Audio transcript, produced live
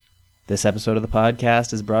This episode of the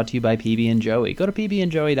podcast is brought to you by PB and Joey. Go to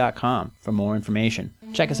pbandjoey.com for more information.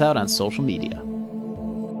 Check us out on social media.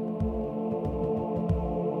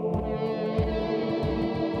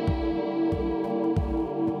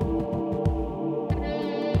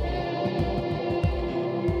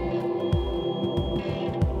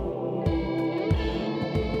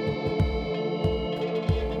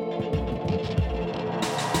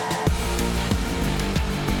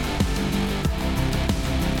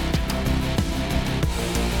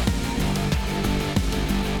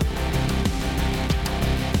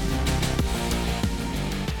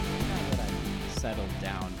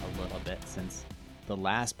 Since the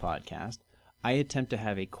last podcast, I attempt to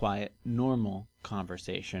have a quiet, normal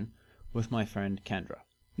conversation with my friend Kendra.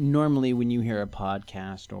 Normally, when you hear a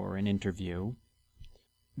podcast or an interview,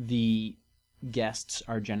 the guests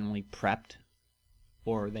are generally prepped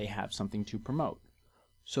or they have something to promote.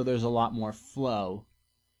 So there's a lot more flow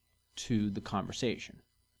to the conversation.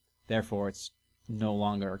 Therefore, it's no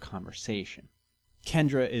longer a conversation.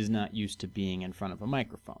 Kendra is not used to being in front of a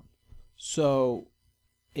microphone. So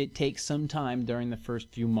it takes some time during the first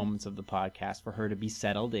few moments of the podcast for her to be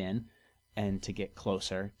settled in and to get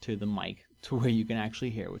closer to the mic to where you can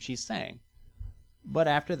actually hear what she's saying. But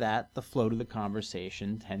after that, the flow to the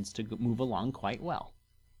conversation tends to move along quite well.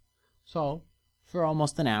 So, for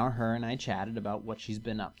almost an hour, her and I chatted about what she's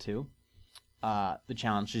been up to, the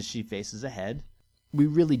challenges she faces ahead. We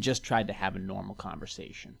really just tried to have a normal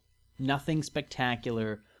conversation. Nothing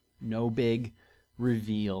spectacular, no big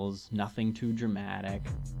reveals, nothing too dramatic,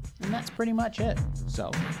 and that's pretty much it.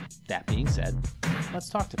 So, that being said, let's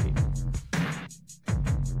talk to people.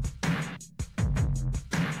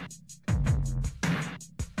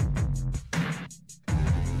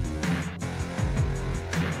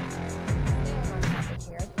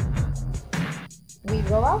 We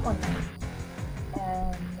go out one night,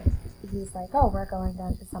 and he's like, oh, we're going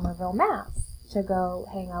down to Somerville, Mass, to go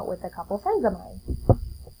hang out with a couple friends of mine.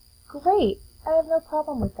 Great. I have no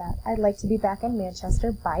problem with that. I'd like to be back in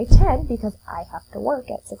Manchester by 10 because I have to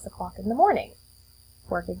work at 6 o'clock in the morning.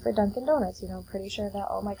 Working for Dunkin' Donuts, I'm pretty sure that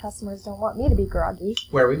all my customers don't want me to be groggy.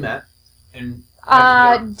 Where we met? And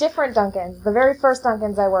different Dunkins. The very first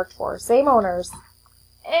Dunkins I worked for. Same owners.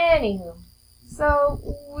 Anywho. So,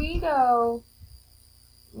 we go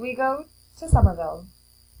to Somerville.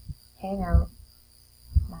 Hang out.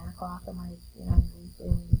 9 o'clock, I'm like, we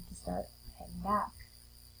really need to start heading back.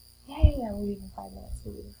 Yeah, we'll leave in 5 minutes.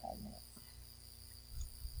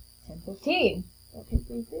 10:15. Okay,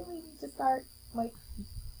 we really need to start,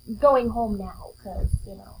 going home now, because,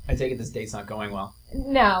 I take it this date's not going well.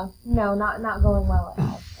 No, not going well at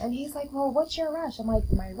all. And he's like, well, what's your rush? I'm like,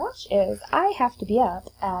 my rush is I have to be up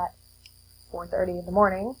at 4:30 in the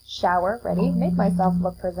morning, shower, ready, make myself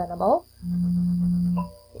look presentable,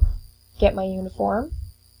 get my uniform,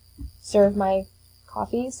 serve my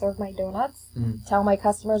coffee, serve my donuts, tell my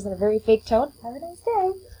customers in a very fake tone, have a nice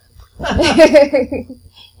day.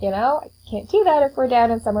 I can't do that if we're down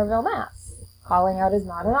in Somerville, Mass. Calling out is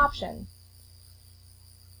not an option.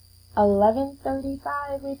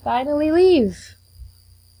 11:35, we finally leave.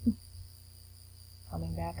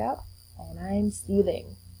 Coming back up, and I'm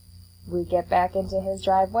seething. We get back into his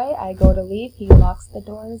driveway, I go to leave, he locks the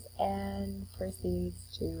doors and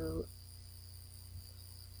proceeds to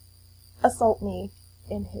assault me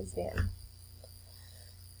in his van.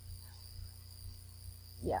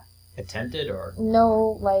 Yeah. Attempted or?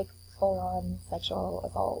 No, full-on sexual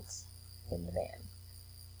assault in the van.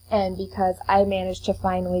 And because I managed to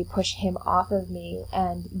finally push him off of me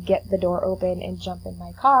and get the door open and jump in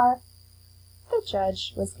my car, the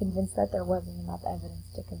judge was convinced that there wasn't enough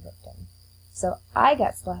evidence to convict him. So I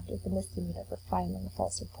got slapped with a misdemeanor for filing a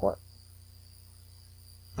false report.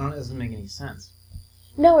 Oh, that doesn't make any sense.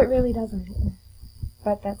 No, it really doesn't.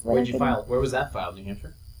 But that's what Where'd you file? Where was that filed? New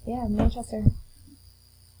Hampshire? Yeah, Manchester.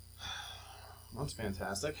 That's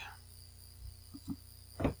fantastic.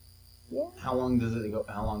 Yeah. How long does it go?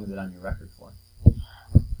 How long is it on your record for?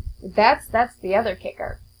 That's the other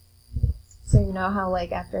kicker. So you know how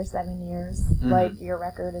after 7 years, your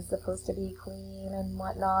record is supposed to be clean and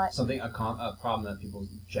whatnot. A problem that people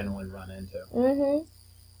generally run into. Mm-hmm.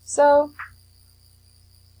 So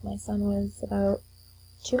my son was about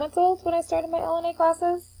 2 months old when I started my LNA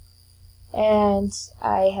classes, and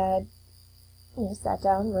I had, sat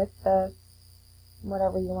down with the,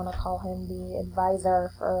 whatever you want to call him, the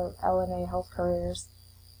advisor for LNA health careers,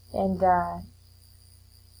 and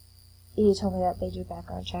he told me that they do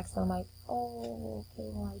background checks, and I'm like, oh,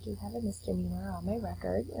 okay, well, I do have a misdemeanor on my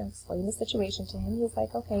record, explain the situation to him. He's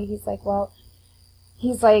like, okay, he's like,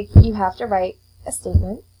 you have to write a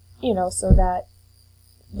statement, so that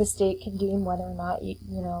the state can deem whether or not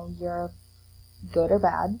you're good or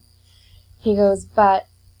bad. He goes, but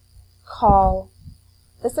call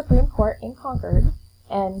the Supreme Court in Concord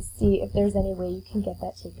and see if there's any way you can get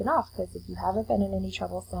that taken off, because if you haven't been in any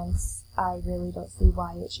trouble since, I really don't see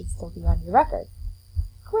why it should still be on your record.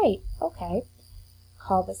 Great, okay.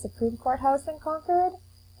 Call the Supreme Court House in Concord,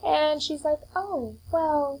 and she's like, oh,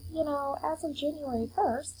 well, as of January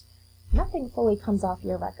 1st, nothing fully comes off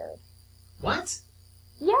your record. What?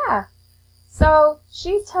 Yeah. So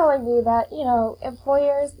she's telling me that,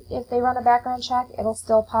 employers, if they run a background check, it'll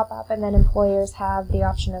still pop up, and then employers have the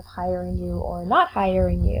option of hiring you or not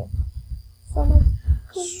hiring you. So I'm like,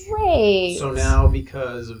 great. So now,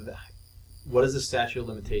 because of that, what is the statute of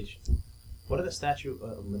limitations? What are the statute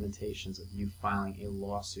of limitations of you filing a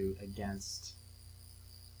lawsuit against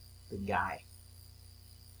the guy?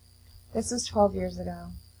 This was 12 years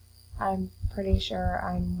ago. I'm pretty sure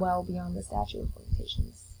I'm well beyond the statute of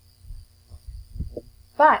limitations.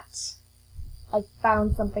 But I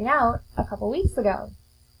found something out a couple weeks ago.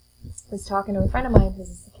 I was talking to a friend of mine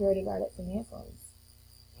who's a security guard at St. Anselm's,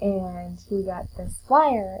 and he got this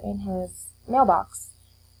flyer in his mailbox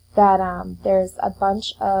that there's a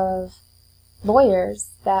bunch of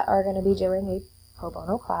lawyers that are going to be doing a pro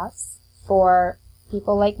bono class for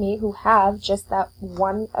people like me who have just that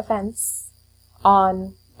one offense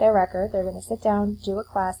on their record. They're going to sit down, do a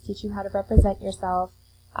class, teach you how to represent yourself,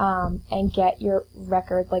 and get your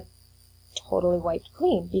record totally wiped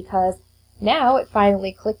clean, because now it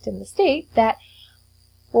finally clicked in the state that,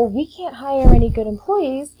 well, we can't hire any good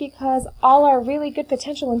employees because all our really good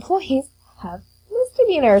potential employees have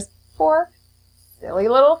misdemeanors for silly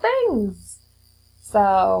little things.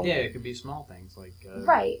 So yeah, it could be small things like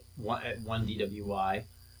right, one DWI,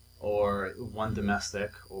 or one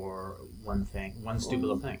domestic, or one stupid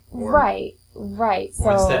little thing. Or, right. Or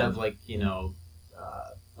so instead of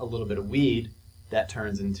a little bit of weed, that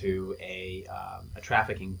turns into a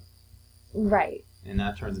trafficking, right, and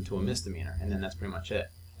that turns into a misdemeanor, and then that's pretty much it.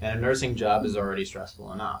 And a nursing job is already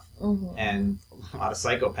stressful enough, and a lot of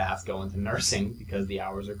psychopaths go into nursing because the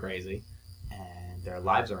hours are crazy, and their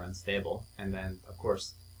lives are unstable, and then of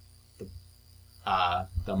course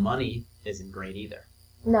the money isn't great either.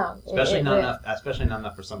 No, especially not enough. Especially not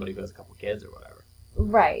enough for somebody who has a couple kids or whatever.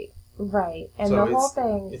 Right, and so the whole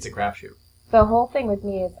thing. It's a crapshoot. The whole thing with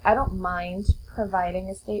me is I don't mind providing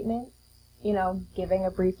a statement, giving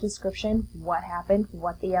a brief description, what happened,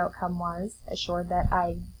 what the outcome was, assured that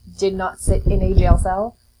I did not sit in a jail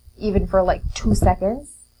cell, even for 2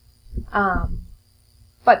 seconds.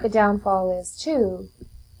 But the downfall is, too,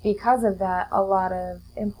 because of that, a lot of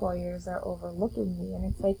employers are overlooking me. And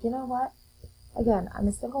it's like, you know what? Again, I'm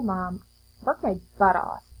a single mom, work my butt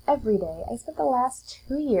off every day. I spent the last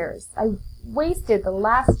 2 years, I wasted the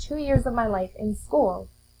last 2 years of my life in school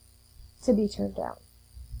to be turned down.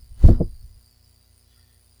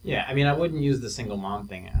 Yeah, I wouldn't use the single mom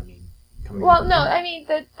thing. The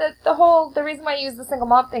reason why I use the single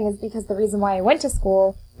mom thing is because the reason why I went to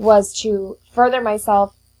school was to further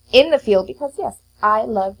myself in the field, because yes, I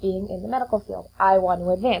love being in the medical field. I want to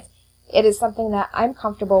advance. It is something that I'm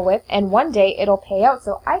comfortable with, and one day it'll pay out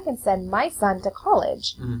so I can send my son to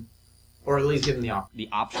college. Mm-hmm. Or at least give him the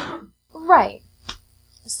option. Right.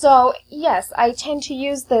 So, yes, I tend to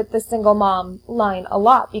use the single mom line a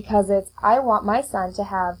lot because I want my son to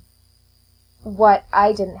have what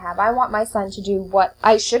I didn't have. I want my son to do what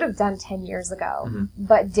I should have done 10 years ago,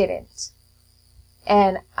 but didn't.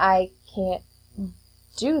 And I can't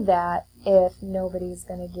do that if nobody's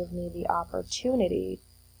going to give me the opportunity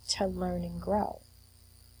to learn and grow.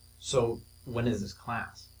 So, when is this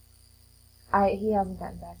class? He hasn't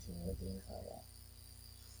gotten back to me with the info yet.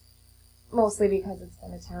 Mostly because it's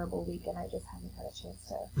been a terrible week and I just haven't had a chance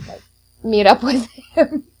to, meet up with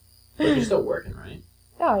him. But you're still working, right?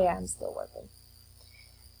 Oh, yeah, I'm still working.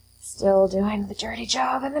 Still doing the dirty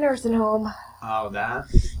job in the nursing home. Oh, that?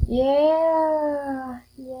 Yeah.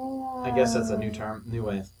 I guess that's a new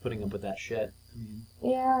way of putting up with that shit.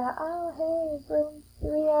 Yeah, oh, hey, room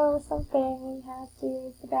 30 something, we have to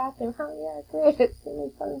use the bathroom. Oh, yeah, great, it's really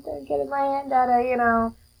fun to get my hand out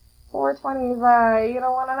of, 420s, you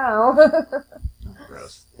don't want to know. Oh,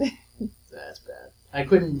 gross. That's bad. I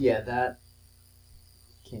couldn't, can't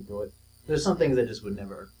do it. There's some things that just would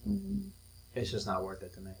never, it's just not worth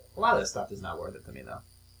it to me. A lot of this stuff is not worth it to me, though.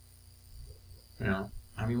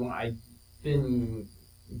 I've been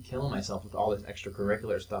killing myself with all this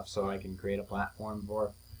extracurricular stuff so I can create a platform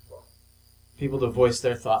for people to voice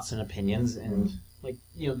their thoughts and opinions, and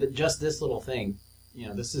just this little thing,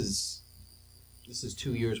 this is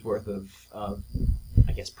 2 years worth of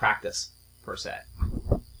I guess practice per se.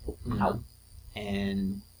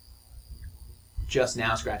 and just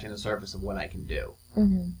now scratching the surface of what I can do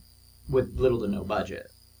Mm-hmm. with little to no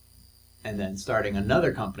budget. And then starting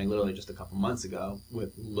another company literally just a couple months ago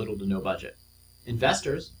with little to no budget.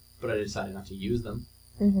 Investors, but I decided not to use them.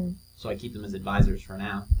 Mm-hmm. So I keep them as advisors for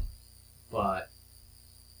now. But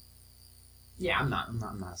yeah, I'm not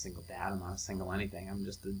a single dad. I'm not a single anything. I'm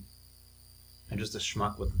just a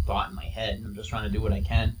schmuck with a thought in my head, and I'm just trying to do what I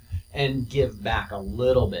can and give back a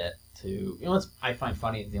little bit to, you know, what's I find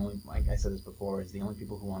funny is the only, like I said this before, is the only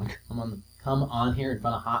people who want to come on here in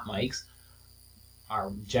front of hot mics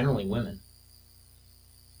are generally women.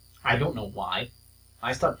 I don't know why.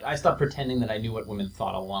 I stopped pretending that I knew what women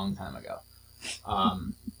thought a long time ago.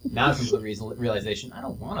 Now it comes to the realization, I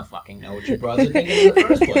don't want to fucking know what your brothers are thinking in the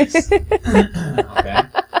first place. Okay?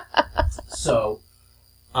 So,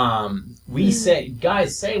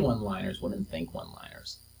 guys say one-liners, women think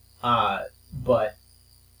one-liners. But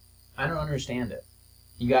I don't understand it.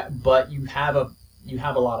 You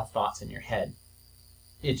have a lot of thoughts in your head.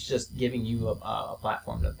 It's just giving you a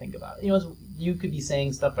platform to think about it. You know, you could be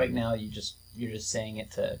saying stuff right now. You're just saying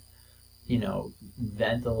it to, you know,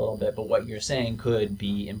 vent a little bit. But what you're saying could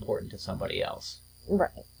be important to somebody else.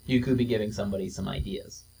 Right. You could be giving somebody some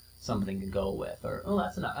ideas, something to go with, or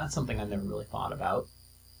that's something I've never really thought about.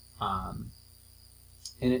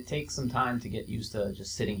 And it takes some time to get used to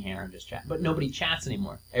just sitting here and just chat. But nobody chats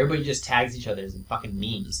anymore. Everybody just tags each other in fucking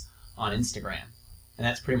memes on Instagram, and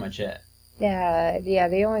that's pretty much it. Yeah.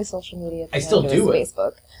 The only social media thing I still do is it.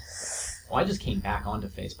 Facebook. Well, I just came back onto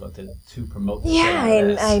Facebook to promote the Yeah, shit out of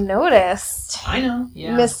this. I noticed. I know,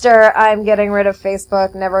 yeah. Mr. I'm getting rid of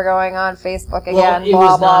Facebook, never going on Facebook again, Well, it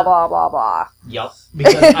blah, was blah, not- blah, blah, blah. Yup,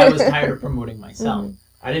 because I was tired of promoting myself. Mhm.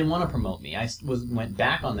 I didn't want to promote me. I went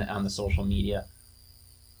back on the social media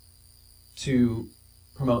to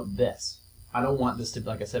promote this. I don't want this to,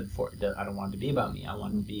 like I said before, I don't want it to be about me. I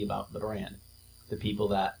want it to be about the brand, the people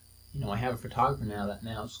that, you know. I have a photographer now that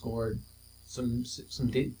scored some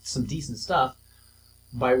decent stuff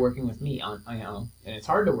by working with me on, you know, and it's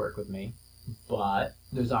hard to work with me, but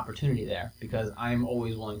there's opportunity there because I'm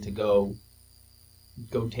always willing to go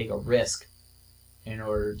take a risk in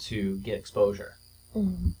order to get exposure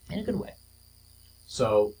in a good way.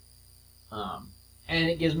 So, and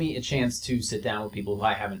it gives me a chance to sit down with people who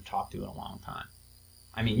I haven't talked to in a long time.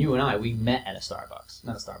 I mean, you and I, we met at at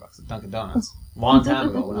Dunkin' Donuts, a long time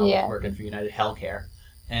ago when I was working for United Healthcare.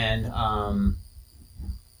 And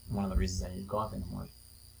one of the reasons I didn't go up anymore.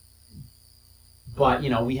 But, you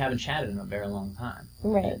know, we haven't chatted in a very long time.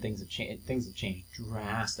 Right. And things have changed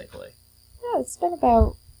drastically. Yeah, it's been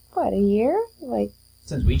about, what, a year? Like,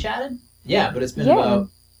 since we chatted? Yeah, but it's been about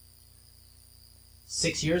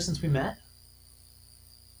 6 years since we met.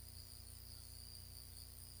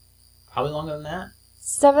 Probably longer than that.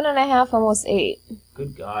 7.5, almost 8.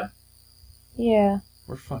 Good God. Yeah.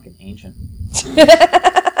 We're fucking ancient.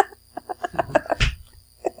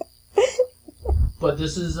 But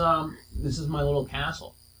this is my little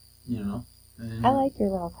castle, you know. And I like your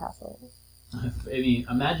little castle. I mean,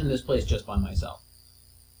 imagine this place just by myself.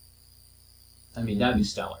 I mean, that'd be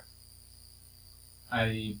stellar.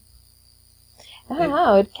 I don't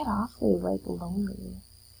know, it'd get awfully, like, lonely.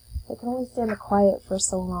 I can only stand the quiet for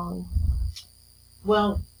so long.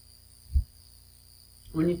 Well,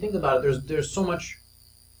 when you think about it, there's so much.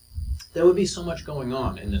 There would be so much going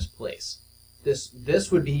on in this place.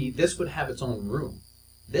 This would have its own room.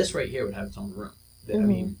 This right here would have its own room. I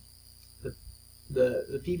mean,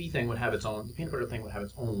 the PB thing would have its own. The peanut butter thing would have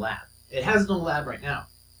its own lab. It has its own lab right now,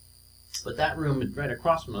 but that room right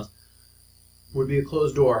across from us would be a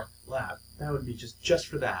closed door lab. That would be just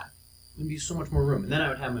for that. It'd be so much more room, and then I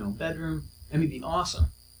would have my own bedroom, and it'd be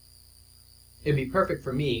awesome. It'd be perfect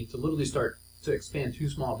for me to literally start to expand 2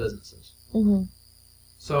 small businesses. Mm-hmm.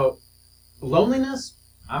 So, loneliness,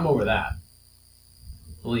 I'm over that.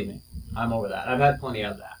 Believe me, I'm over that. I've had plenty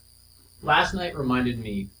of that. Last night reminded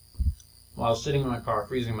me, while I was sitting in my car,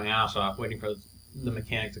 freezing my ass off, waiting for the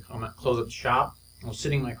mechanic to come out, close up the shop. I was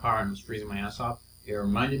sitting in my car and was freezing my ass off. It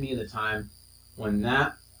reminded me of the time when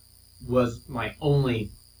that was my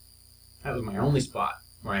only spot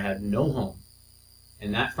where I had no home.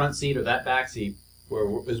 And that front seat or that back seat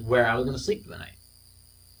was where I was going to sleep for the night.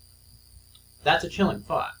 That's a chilling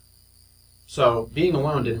thought. So being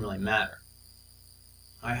alone didn't really matter.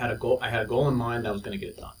 I had a goal in mind. I was going to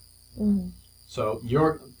get it done. Mm-hmm. So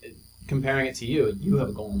you're comparing it to you. You have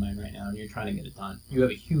a goal in mind right now, and you're trying to get it done. You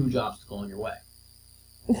have a huge obstacle in your way.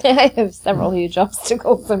 I have several huge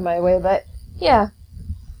obstacles in my way, but yeah.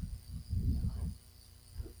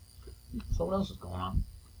 So what else is going on?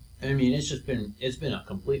 I mean, it's been a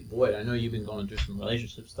complete void. I know you've been going through some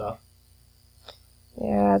relationship stuff.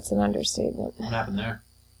 Yeah, it's an understatement. What happened there?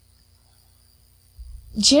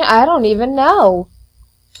 Gee, I don't even know.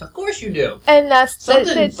 Of course you do. And that's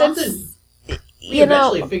Something. We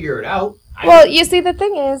eventually figure it out. Well, you see, the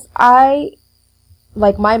thing is,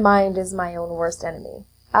 my mind is my own worst enemy.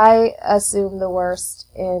 I assume the worst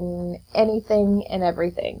in anything and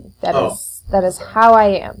everything. That is how I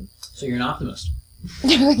am. So you're an optimist.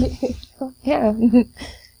 Yeah.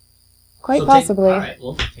 Quite possibly. All right,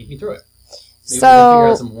 well, take me through it. Maybe we can figure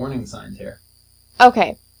out some warning signs here.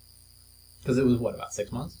 Okay. Because it was, what, about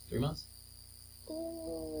 6 months? 3 months?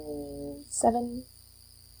 7,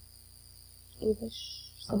 8-ish,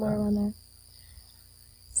 somewhere around there.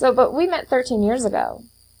 So, but we met 13 years ago.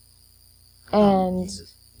 And,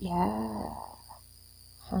 yeah.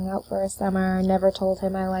 Hung out for a summer. Never told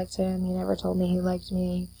him I liked him. He never told me he liked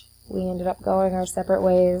me. We ended up going our separate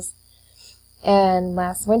ways. And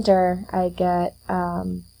last winter, I get a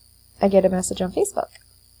message on Facebook.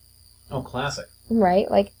 Oh, classic. Right?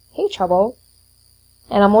 Like, hey, Trouble.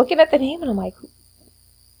 And I'm looking at the name and I'm like,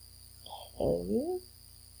 hey,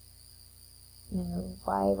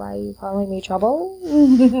 why are you calling me Trouble?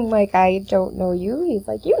 Like, I don't know you. He's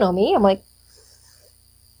like, you know me. I'm like,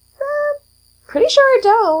 pretty sure I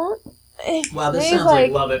don't. Wow, this sounds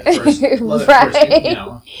like love at first. Love right.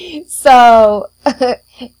 At first, So, I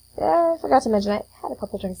forgot to mention I had a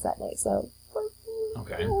couple drinks that night, so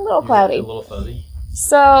okay. A little cloudy. A little fuzzy.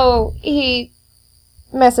 So he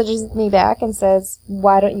messages me back and says,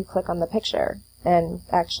 why don't you click on the picture and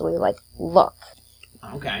actually, look?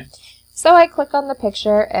 Okay. So I click on the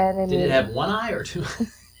picture and... Did it have one eye or two?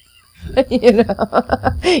 Yeah.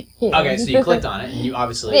 Okay, so you clicked on it and you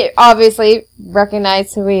obviously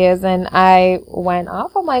recognized who he is, and I went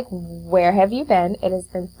off. I'm like, where have you been? It has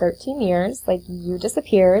been 13 years. Like, you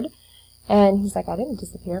disappeared. And he's like, I didn't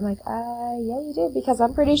disappear. I'm like, yeah, you did, because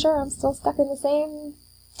I'm pretty sure I'm still stuck in the same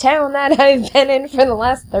town that I've been in for the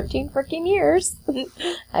last 13 freaking years.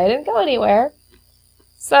 I didn't go anywhere.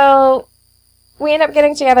 So we end up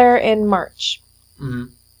getting together in March.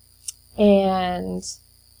 Mm-hmm. And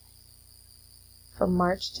from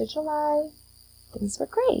March to July, things were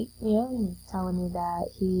great. You know, he was telling me that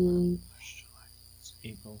he... It's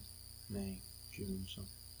April, May, June, so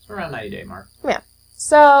it's around 90-day mark. Yeah.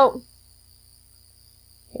 So,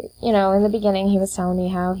 you know, in the beginning, he was telling me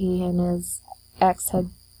how he and his ex had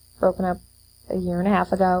broken up a year and a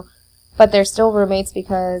half ago, but they're still roommates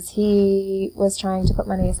because he was trying to put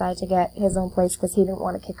money aside to get his own place because he didn't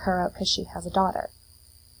want to kick her out because she has a daughter.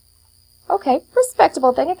 Okay,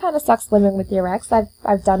 respectable thing. It kind of sucks living with your ex.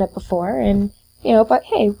 I've done it before, and, you know, but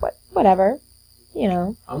hey, whatever, you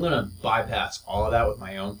know. I'm going to bypass all of that with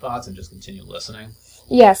my own thoughts and just continue listening.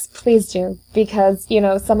 Yes, please do, because, you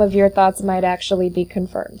know, some of your thoughts might actually be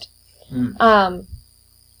confirmed.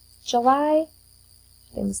 July,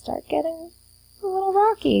 things start getting a little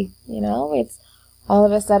rocky, you know. It's all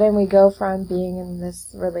of a sudden we go from being in this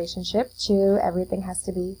relationship to everything has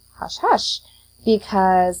to be hush-hush,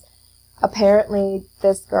 because apparently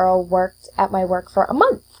this girl worked at my work for a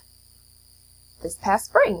month this past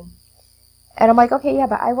spring. And I'm like, okay, yeah,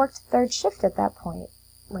 but I worked third shift at that point.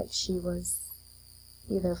 Like, she was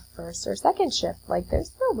either first or second shift. Like,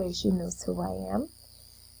 there's no way she knows who I am.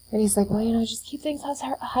 And he's like, well, you know, just keep things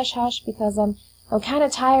hush-hush because I'm kind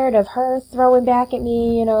of tired of her throwing back at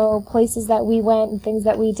me, you know, places that we went and things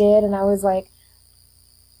that we did. And I was like,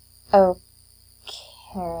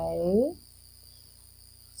 okay.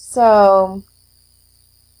 So,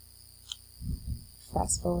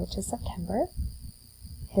 fast forward to September.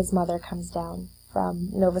 His mother comes down from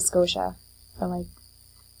Nova Scotia for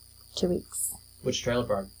 2 weeks. Which trailer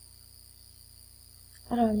park?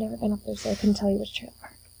 I don't know, I've never been up there, so I couldn't tell you which trailer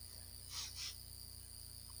park.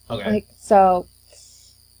 Okay. So,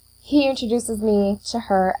 he introduces me to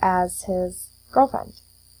her as his girlfriend.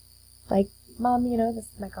 Like, Mom, you know,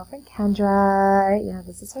 this is my girlfriend Kendra, you know,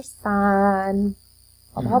 this is her son,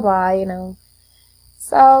 blah, blah, blah, you know.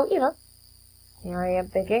 So, you know, here I am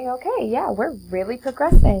thinking, okay, yeah, we're really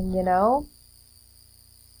progressing, you know.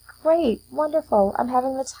 Great, wonderful, I'm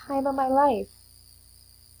having the time of my life.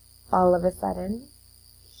 All of a sudden,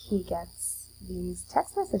 he gets these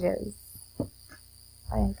text messages.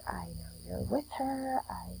 Like, I know you're with her,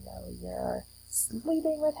 I know you're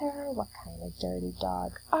sleeping with her, what kind of dirty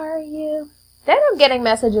dog are you? Then I'm getting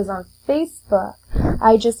messages on Facebook.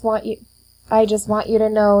 I just want you to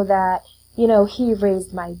know that, you know, he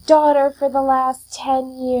raised my daughter for the last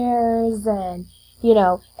 10 years, and, you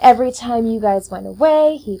know, every time you guys went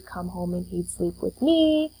away, he'd come home and he'd sleep with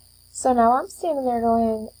me. So now I'm standing there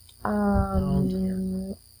going,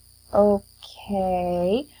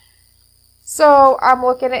 okay. So I'm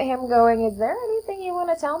looking at him going, is there anything you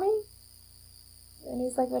want to tell me? And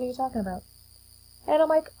he's like, what are you talking about? And I'm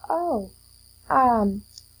like, oh,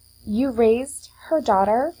 you raised her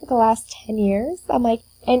daughter for the last 10 years? I'm like,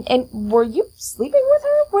 and were you sleeping with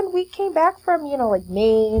her when we came back from, like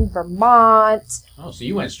Maine, Vermont? Oh, so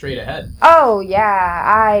you went straight ahead. Oh, yeah,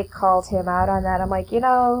 I called him out on that. I'm like,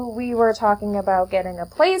 we were talking about getting a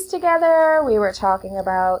place together. We were talking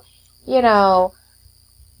about, you're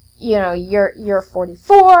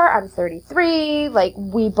 44, I'm 33, like,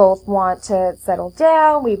 we both want to settle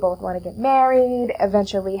down, we both want to get married,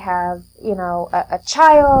 eventually have, a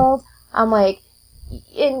child. I'm like,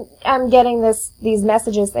 I'm getting these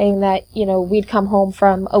messages saying that, we'd come home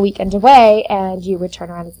from a weekend away and you would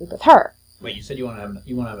turn around and sleep with her. Wait, you said you want to have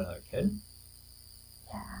another kid?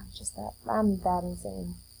 Yeah, I'm that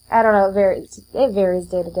insane. I don't know, it varies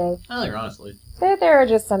day to day. I think honestly. There are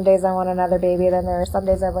just some days I want another baby, then there are some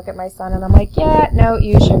days I look at my son and I'm like, yeah, no,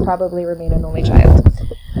 you should probably remain an only child.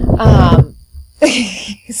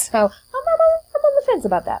 So, I'm on the fence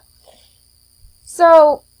about that.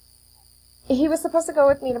 So, he was supposed to go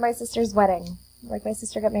with me to my sister's wedding. Like, my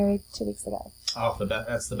sister got married 2 weeks ago. Oh,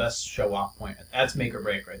 that's the best show-off point. That's make or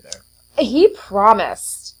break right there. He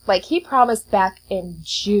promised back in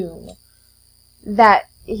June that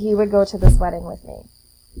he would go to this wedding with me.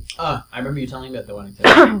 I remember you telling me about the wedding today.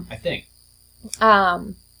 I think.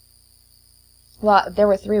 Well, there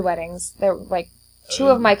were 3 weddings. There were, like, 2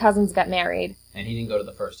 of my cousins got married. And he didn't go to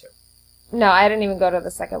the first 2? No, I didn't even go to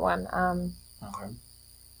the second one. Okay.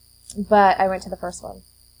 But I went to the first one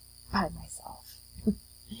by myself.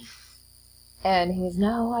 And he's,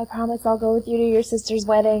 no, I promise I'll go with you to your sister's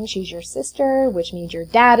wedding. She's your sister, which means your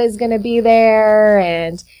dad is going to be there.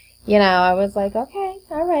 And, I was like, okay,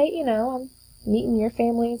 all right, I'm meeting your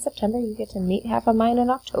family in September. You get to meet half of mine in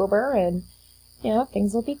October. And,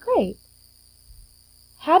 things will be great.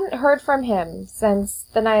 Hadn't heard from him since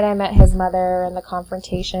the night I met his mother and the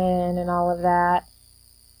confrontation and all of that.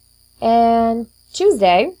 And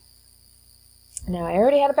Tuesday, now I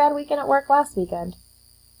already had a bad weekend at work last weekend.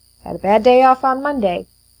 Had a bad day off on Monday.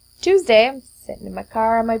 Tuesday, I'm sitting in my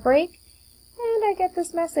car on my break, and I get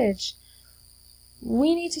this message.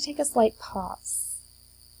 We need to take a slight pause.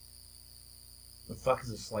 The fuck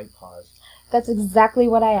is a slight pause? That's exactly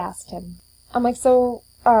what I asked him. I'm like, so,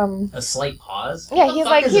 A slight pause? Yeah, What the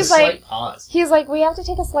fuck is a slight pause? He's like, we have to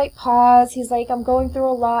take a slight pause. He's like, I'm going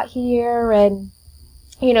through a lot here, and,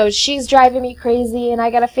 she's driving me crazy, and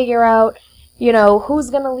I gotta figure out,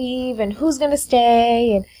 who's gonna leave and who's gonna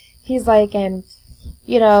stay, and he's like, and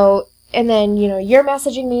then, you're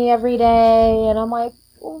messaging me every day, and I'm like,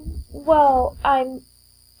 well,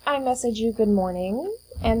 I message you good morning,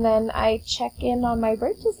 and then I check in on my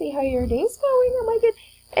break to see how your day's going. I'm like,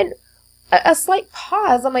 and a slight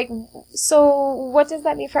pause. I'm like, so what does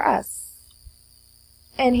that mean for us?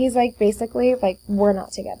 And he's like, basically, like, we're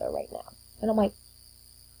not together right now. And I'm like,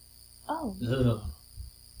 oh. Ugh.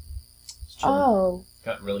 Oh.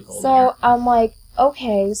 Got really cold. So I'm like,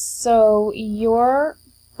 okay, so you're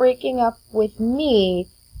breaking up with me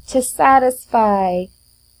to satisfy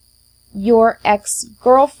your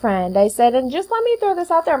ex-girlfriend. I said, and just let me throw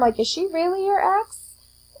this out there. I'm like, is she really your ex?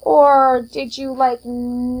 Or did you, like,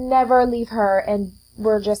 never leave her and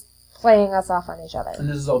we're just playing us off on each other? And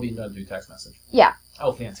this is all being done through text message? Yeah.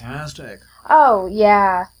 Oh, fantastic. Oh,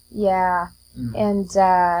 yeah. Mm. And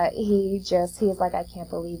he's like, I can't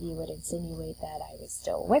believe you would insinuate that I was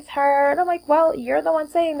still with her. And I'm like, well, you're the one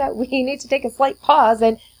saying that we need to take a slight pause.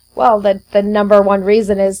 And, well, the number one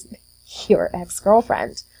reason is your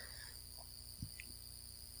ex-girlfriend.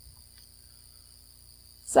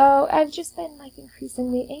 So I've just been, like,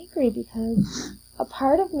 increasingly angry because a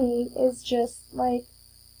part of me is just like,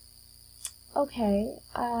 okay,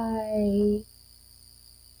 I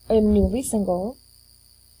am newly single.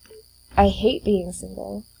 I hate being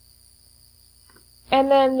single. And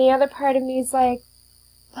then the other part of me is like,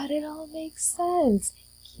 but it all makes sense.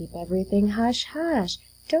 Keep everything hush-hush.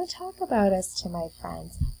 Don't talk about us to my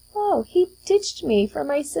friends. Oh, he ditched me for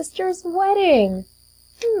my sister's wedding.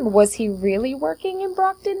 Was he really working in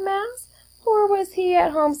Brockton, Mass? Or was he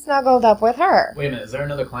at home snuggled up with her? Wait a minute, is there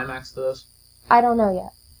another climax to this? I don't know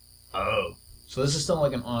yet. Oh. So this is still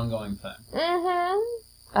like an ongoing thing. Mm-hmm.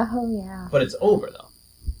 Oh, yeah. But it's over, though.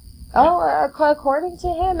 Oh, according to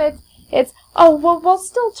him, it's, oh, well, we'll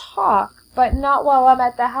still talk, but not while I'm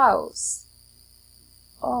at the house.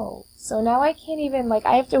 Oh, so now I can't even, like,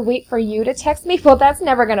 I have to wait for you to text me? Well, that's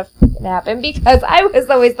never gonna happen because I was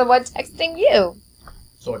always the one texting you.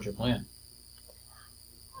 So what's your plan?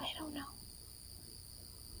 I don't know.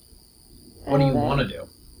 What do you want to do?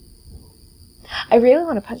 I really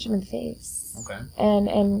want to punch him in the face. Okay.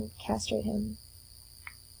 And castrate him.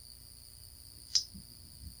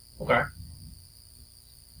 Okay.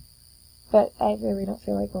 But I really don't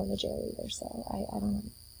feel like going to jail either, so I don't know.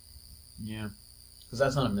 Yeah. Because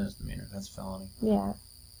that's not a misdemeanor. That's a felony. Yeah.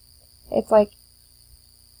 It's like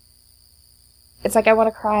I want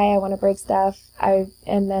to cry, I want to break stuff,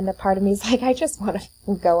 and then a part of me is like, I just want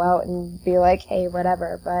to go out and be like, hey,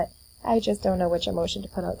 whatever, but I just don't know which emotion to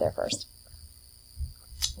put out there first.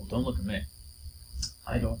 Well, don't look at me.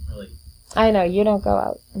 I don't really... I know, you don't go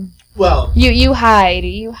out. Well... You hide.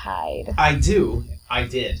 You hide. I do. I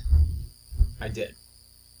did.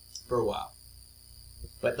 For a while.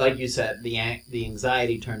 But like you said, the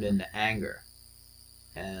anxiety turned into anger.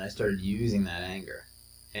 And I started using that anger.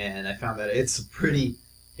 And I found that it's a pretty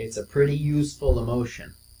useful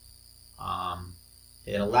emotion.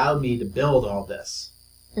 It allowed me to build all this.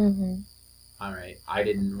 Mm-hmm. All right. I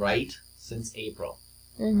didn't write since April.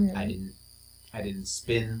 Mm-hmm. I didn't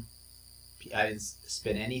spin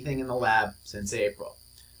anything in the lab since April.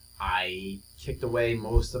 I kicked away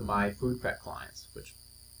most of my food prep clients, which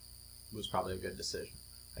was probably a good decision.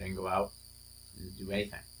 I didn't go out and do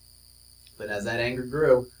anything. But as that anger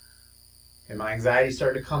grew and my anxiety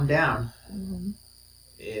started to come down, Mm-hmm.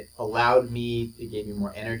 it gave me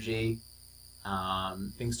more energy.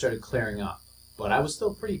 Things started clearing up. But I was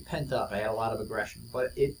still pretty pent up. I had a lot of aggression.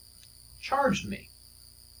 But it charged me.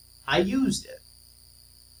 I used it.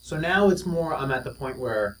 So now it's more, I'm at the point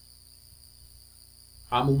where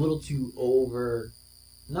I'm a little too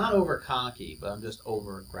not over cocky, but I'm just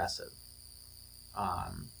over aggressive.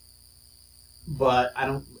 But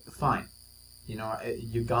fine. You know,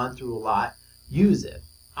 you've gone through a lot. Use it.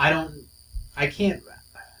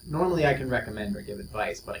 Normally I can recommend or give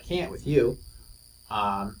advice, but I can't with you.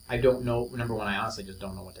 I don't know, number one, I honestly just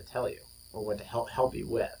don't know what to tell you or what to help you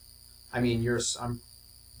with. I mean, you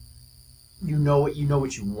know what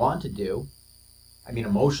you want to do. I mean,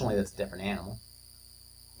 emotionally, that's a different animal.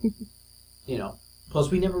 You know. Plus,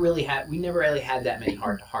 we never really had that many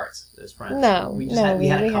heart-to-hearts as friends. No, we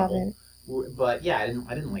had a couple. haven't. But yeah, I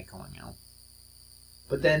didn't like going out.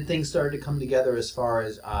 But then things started to come together as far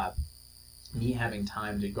as me having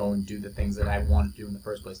time to go and do the things that I wanted to do in the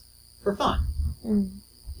first place for fun. Mm.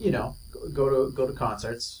 You know, go to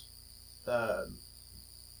concerts.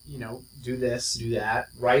 You know, do this, do that.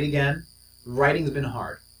 Write again. Writing's been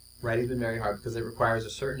hard. Writing's been very hard because it requires a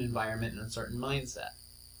certain environment and a certain mindset.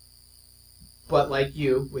 But like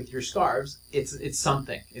you, with your scarves, it's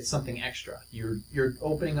something. It's something extra. You're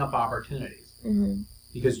opening up opportunities. Mm-hmm.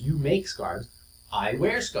 Because you make scarves, I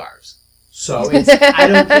wear scarves. So I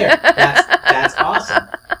don't care. That's awesome.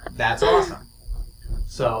 That's awesome.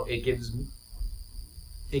 So it gives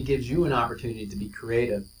you an opportunity to be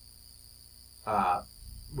creative,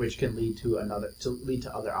 which can lead to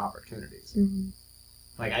other opportunities. Mm-hmm.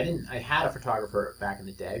 Like I had a photographer back in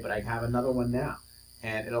the day, but I have another one now.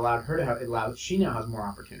 And it allowed her to she now has more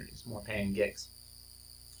opportunities, more paying gigs.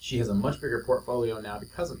 She has a much bigger portfolio now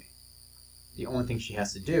because of me. The only thing she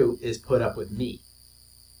has to do is put up with me.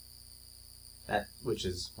 Which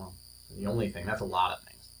is, well, the only thing. That's a lot of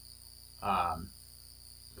things.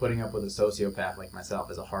 Putting up with a sociopath like myself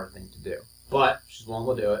is a hard thing to do. But she's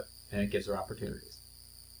willing to do it, and it gives her opportunities.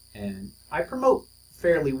 And I promote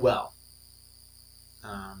fairly well.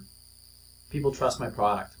 People trust my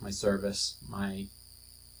product, my service, my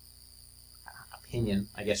opinion,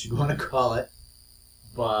 I guess you'd want to call it.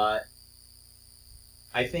 But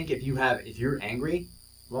I think if you're angry,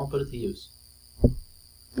 well, put it to use.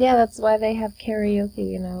 Yeah, that's why they have karaoke,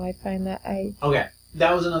 you know. I find that Okay,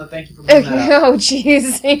 that was another, thank you for bringing that up. Oh,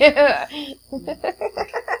 jeez. Yeah.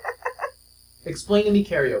 Explain to me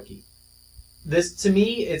karaoke. This, to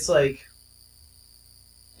me, it's like,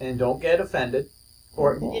 and don't get offended,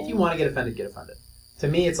 or if you want to get offended, get offended. To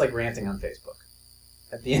me, it's like ranting on Facebook.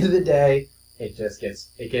 At the end of the day, it just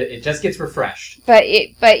gets refreshed. But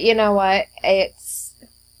you know what?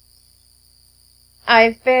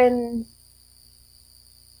 I've been,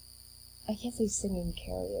 I can't say singing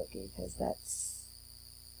karaoke because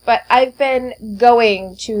but I've been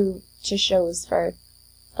going to shows for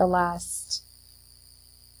the last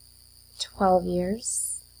 12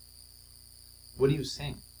 years. What do you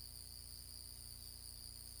sing?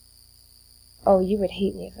 Oh, you would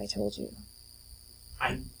hate me if I told you.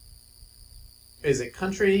 Is it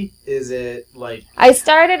country? Is it like... I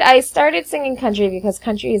started singing country because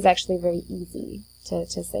country is actually very easy to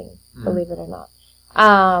sing, believe it or not.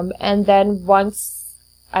 And then once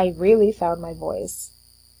I really found my voice,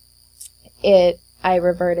 I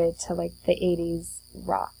reverted to like the 80s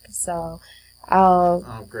rock. So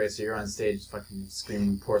Oh, great. So you're on stage fucking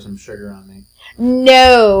screaming, pour some sugar on me.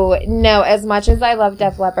 No. As much as I love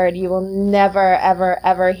Def Leppard, you will never, ever,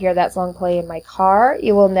 ever hear that song play in my car.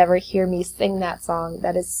 You will never hear me sing that song.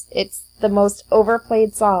 It's the most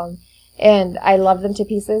overplayed song. And I love them to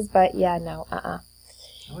pieces, but yeah, no, I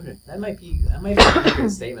wonder, that might be an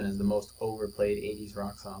accurate statement as the most overplayed 80s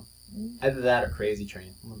rock song. Either that or Crazy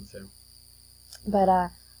Train. One of the two. But,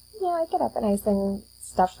 yeah, I get up and I sing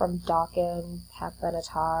stuff from Dokken, Pat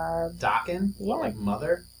Benatar. Dokken? Yeah. What, like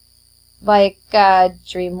Mother? Like,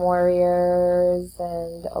 Dream Warriors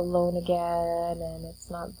and Alone Again and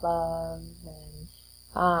It's Not Love and,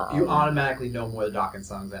 you automatically know more of the Dokken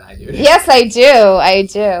songs than I do. Yes, I do.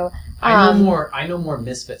 I know more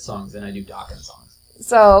Misfit songs than I do Dokken songs.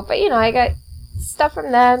 So, but I got stuff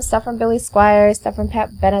from them, stuff from Billy Squire, stuff from Pat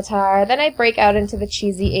Benatar. Then I break out into the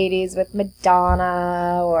cheesy 80s with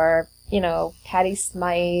Madonna or, Patti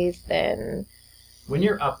Smythe and... When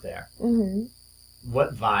you're up there,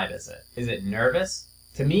 what vibe is it? Is it nervous?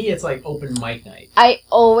 To me, it's like open mic night. I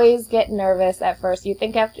always get nervous at first. You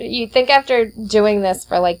think after doing this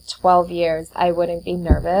for like 12 years, I wouldn't be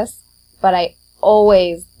nervous, but I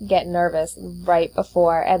always get nervous right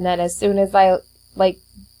before. And then as soon as I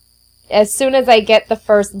get the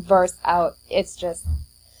first verse out, it's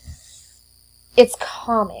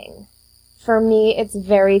calming. For me, it's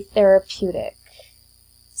very therapeutic.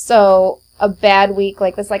 So a bad week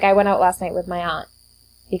like this, like I went out last night with my aunt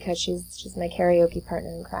because she's my karaoke partner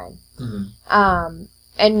in crime. Mm-hmm.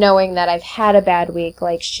 And knowing that I've had a bad week,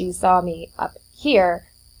 like she saw me up here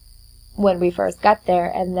when we first got there,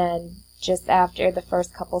 and then just after the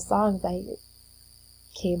first couple songs, I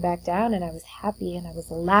came back down and I was happy and I was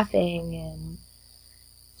laughing and.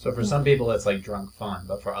 So for some people it's like drunk fun,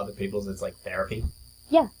 but for other people it's like therapy.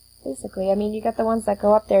 Yeah, basically. I mean, you got the ones that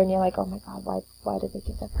go up there and you're like, oh my god, why did they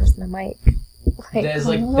give that person a mic? Why?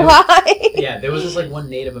 There was this like one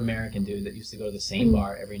Native American dude that used to go to the same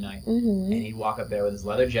bar every night, and he'd walk up there with his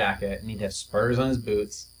leather jacket and he'd have spurs on his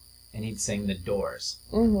boots and he'd sing The Doors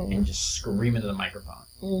and just scream into the microphone.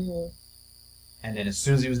 And then as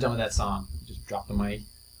soon as he was done with that song, he just dropped the mic,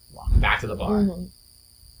 walked back to the bar.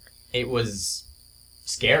 It was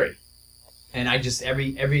scary, and I just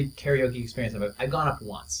every karaoke experience I've gone up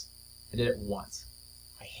once. I did it once.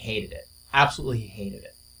 I hated it. Absolutely hated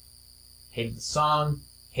it. Hated the song,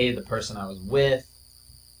 hated the person I was with.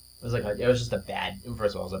 It was just a bad.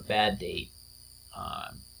 First of all, it was a bad date.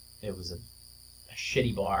 It was a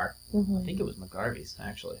shitty bar. I think it was McGarvey's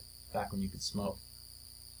actually, back when you could smoke.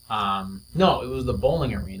 No, it was the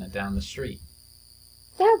bowling arena down the street.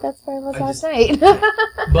 Yeah, that's where I was last night.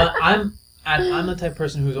 But I'm the type of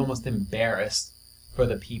person who's almost embarrassed for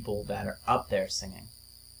the people that are up there singing.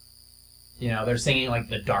 They're singing like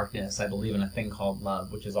The Darkness, I Believe in a Thing Called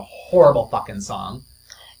Love, which is a horrible fucking song.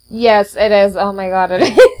 Yes, it is. Oh my god, it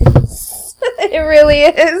is. It really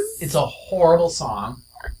is. It's a horrible song.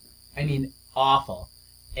 I mean, awful.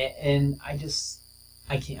 And I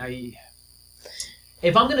can't,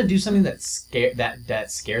 if I'm going to do something that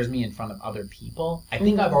scares me in front of other people, I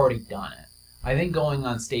think I've already done it. I think going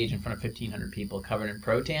on stage in front of 1,500 people covered in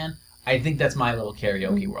Protan, I think that's my little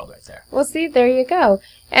karaoke world right there. Well, see, there you go.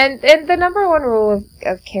 And the number one rule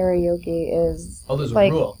of karaoke is... Oh, there's a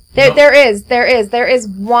rule.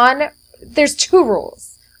 There's two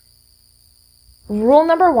rules. Rule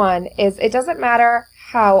number one is it doesn't matter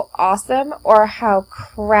how awesome or how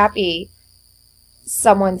crappy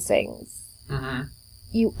someone sings.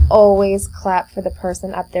 You always clap for the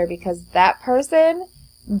person up there because that person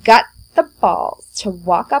got the balls to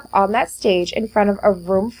walk up on that stage in front of a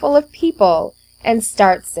room full of people and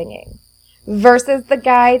start singing. Versus the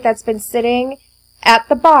guy that's been sitting at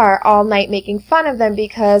the bar all night making fun of them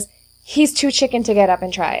because he's too chicken to get up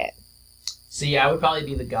and try it. See, I would probably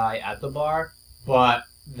be the guy at the bar, but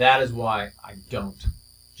that is why I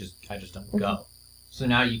just don't go. So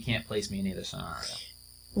now you can't place me in either scenario.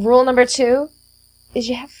 Rule number two is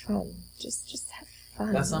you have fun. Just have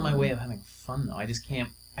fun. That's not my way of having fun, though. I can't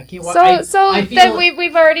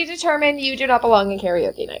we've already determined you do not belong in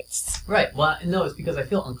karaoke nights. Right. Well, no, it's because I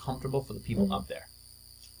feel uncomfortable for the people up there.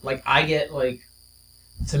 Like, I get,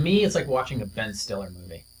 to me, it's like watching a Ben Stiller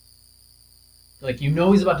movie. Like,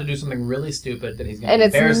 he's about to do something really stupid that he's going to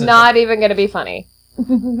embarrass himself. And it's not even going to be funny.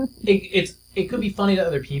 It could be funny to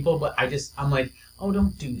other people, but I'm like, oh,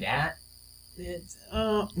 don't do that.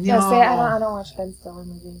 No. I don't watch Ben Stiller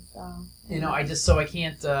movies. So. I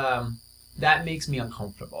can't. That makes me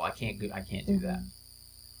uncomfortable. I can't do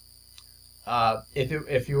that.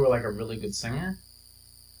 If you were like a really good singer,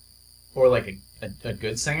 or like a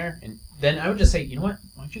good singer, and then I would just say, you know what?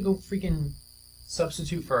 Why don't you go freaking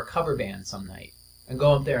substitute for a cover band some night and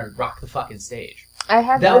go up there and rock the fucking stage.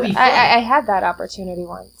 That would be fun. I had that opportunity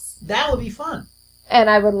once. That would be fun. And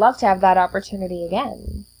I would love to have that opportunity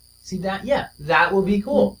again. See that? Yeah, that would be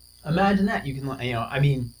cool. Imagine that. You can, I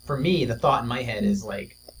mean, for me, the thought in my head is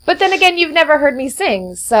like... But then again, you've never heard me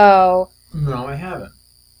sing, so... No, I haven't.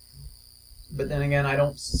 But then again, I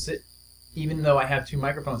don't sit... Even though I have 2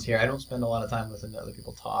 microphones here, I don't spend a lot of time listening to other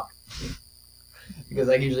people talk. Because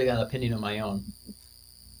I usually got an opinion of my own.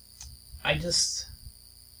 I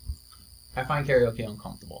find karaoke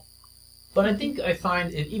uncomfortable. But I think I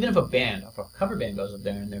find, even if a cover band goes up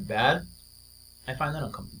there and they're bad, I find that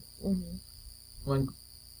uncomfortable. Mm-hmm.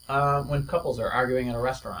 When couples are arguing at a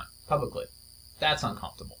restaurant, publicly, that's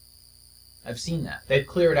uncomfortable. I've seen that. They've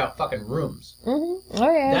cleared out fucking rooms. Mm-hmm.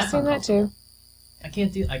 Oh yeah, I've seen that too. I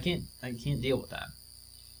can't deal with that.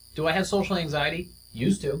 Do I have social anxiety?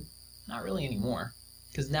 Used to. Not really anymore.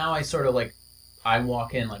 Because now I sort of like, I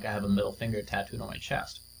walk in like I have a middle finger tattooed on my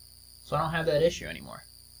chest. So I don't have that issue anymore.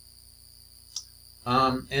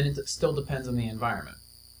 And it still depends on the environment.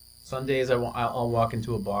 Some days I'll walk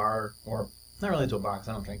into a bar, or not really into a bar because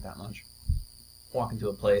I don't drink that much. Walk into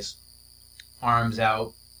a place, arms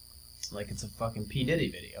out, like it's a fucking P.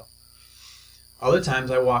 Diddy video. Other times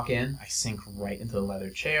I walk in, I sink right into the leather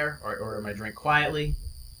chair, or I order my drink quietly,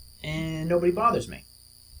 and nobody bothers me.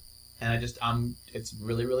 And it's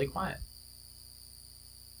really, really quiet.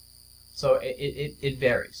 So it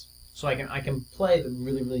varies. So I can play the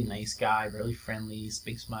really, really nice guy, really friendly,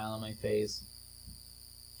 big smile on my face.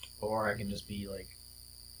 Or I can just be like,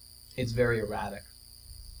 it's very erratic.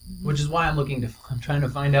 Mm-hmm. Which is why I'm trying to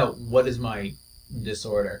find out what is my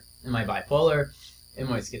disorder. Am I bipolar?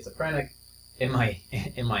 Am I schizophrenic? Am I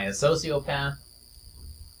a sociopath?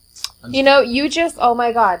 Oh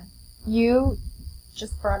my God. You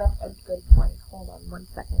just brought up a good point. Hold on 1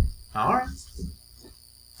 second. Alright.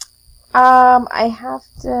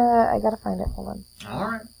 I gotta find it. Hold on.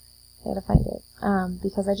 Alright. I gotta find it.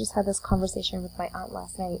 Because I just had this conversation with my aunt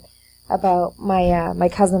last night about my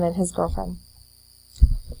cousin and his girlfriend.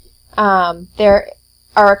 There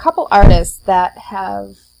are a couple artists that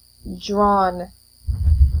have drawn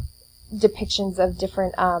depictions of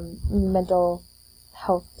different mental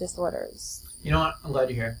health disorders. You know what? I'm glad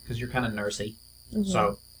you're here because you're kind of nursey. Mm-hmm.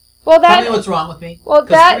 So, tell me what's wrong with me. Well,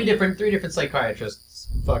 three different psychiatrists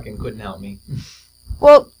fucking couldn't help me.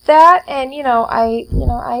 Well, that and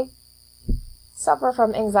I suffer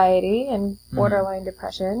from anxiety and borderline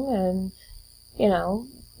depression, and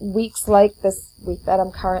weeks like this week that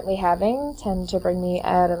I'm currently having tend to bring me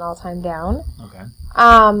at an all-time down. Okay.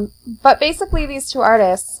 But basically these 2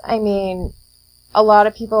 artists, I mean, a lot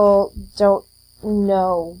of people don't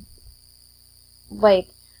know, like,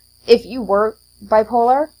 if you were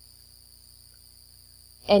bipolar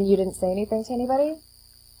and you didn't say anything to anybody,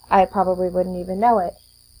 I probably wouldn't even know it.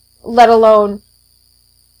 Let alone,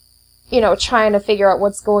 trying to figure out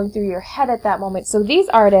what's going through your head at that moment. So these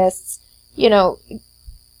artists,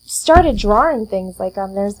 started drawing things like,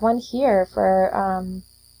 there's one here for,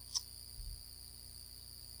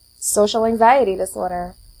 social anxiety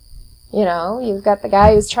disorder. You've got the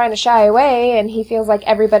guy who's trying to shy away and he feels like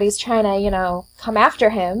everybody's trying to, come after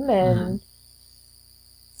him. And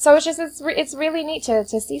so it's really neat to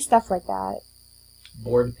see stuff like that.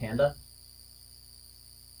 Bored Panda?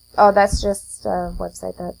 Oh, that's just a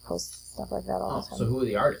website that posts stuff like that all the time. So who are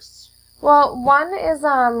the artists? Well, one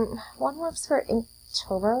works for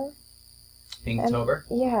Inktober. Inktober?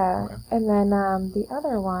 Yeah. Okay. And then the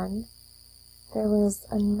other one, there was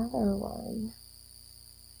another one.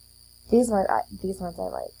 These ones I like.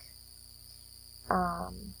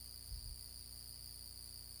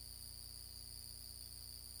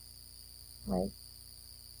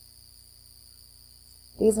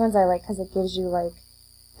 These ones I like because it gives you like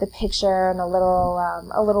the picture and a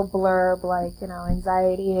little blurb like,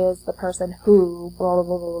 anxiety is the person who blah blah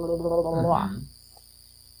blah blah blah blah blah. Mm-hmm.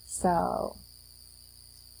 So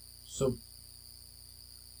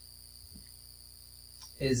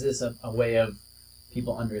is this a way of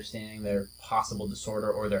people understanding their possible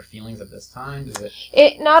disorder or their feelings at this time?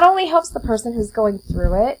 It not only helps the person who's going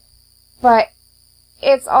through it, but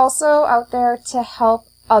it's also out there to help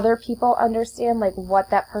other people understand like what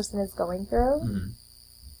that person is going through. Mm-hmm.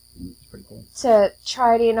 It's pretty cool. To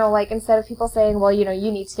try to, like, instead of people saying, well, you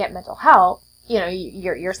need to get mental help,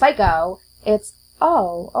 you're psycho, it's,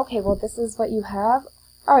 oh, okay, well, this is what you have.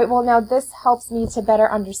 All right, well, now this helps me to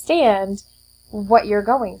better understand what you're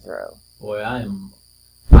going through. Boy, I am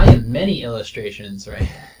many illustrations, right?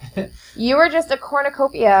 You are just a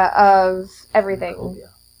cornucopia of everything.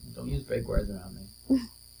 Cornucopia. Don't use big words around me.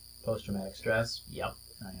 Post-traumatic stress. Yep,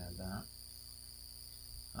 I have that.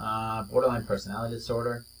 Borderline personality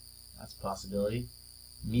disorder. That's a possibility.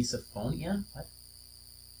 Misophonia? What?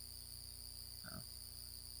 Oh.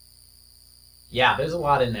 Yeah, there's a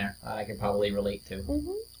lot in there that I could probably relate to.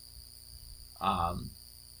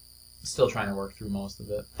 Still trying to work through most of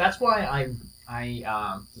it. That's why I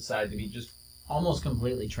decided to be just almost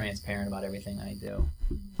completely transparent about everything I do.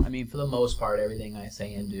 I mean, for the most part, everything I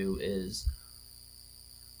say and do is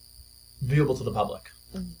viewable to the public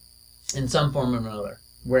in some form or another.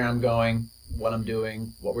 Where I'm going, what I'm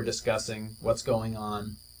doing, what we're discussing, what's going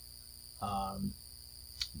on, and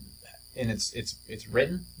it's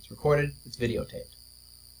written, it's recorded, it's videotaped,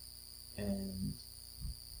 and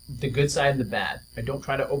the good side and the bad. I don't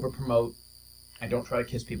try to over-promote. I don't try to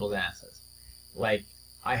kiss people's asses. Like,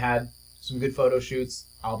 I had some good photo shoots.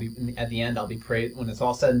 I'll be at the end. I'll be when it's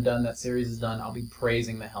all said and done. That series is done. I'll be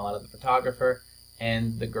praising the hell out of the photographer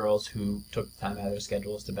and the girls who took the time out of their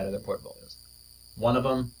schedules to better their portfolios. One of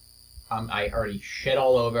them, I already shit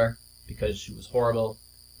all over because she was horrible.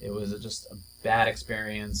 It was just a bad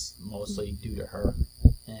experience, mostly due to her,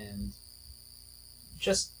 and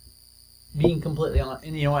just being completely honest.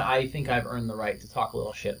 And you know what? I think I've earned the right to talk a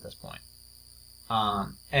little shit at this point.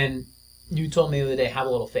 And you told me the other day, have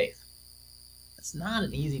a little faith. It's not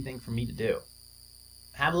an easy thing for me to do.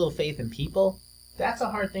 Have a little faith in people, that's a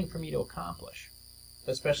hard thing for me to accomplish,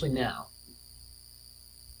 especially now.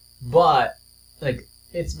 But, like,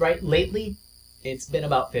 it's right, lately, it's been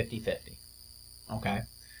about 50-50. Okay?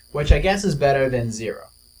 Which I guess is better than 0.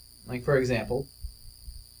 Like, for example,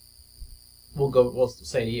 we'll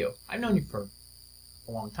say to you, I've known you for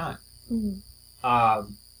a long time.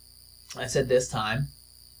 I said this time,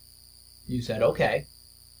 you said okay,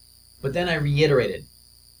 but then I reiterated,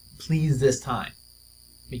 please this time,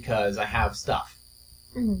 because I have stuff.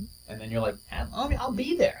 And then you're like, I'll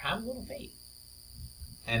be there, have a little faith.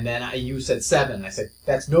 And then you said 7, and I said,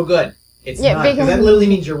 that's no good. It's not, because that literally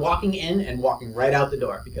means you're walking in and walking right out the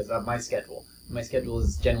door because of my schedule. My schedule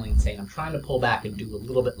is generally insane. I'm trying to pull back and do a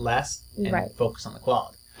little bit less and focus on the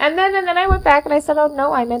quality. And then I went back and I said, oh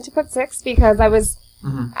no, I meant to put 6 because I was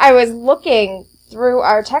looking through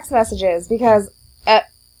our text messages because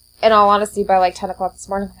in all honesty, by like 10 o'clock this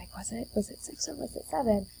morning, I'm like, was it 6 or was it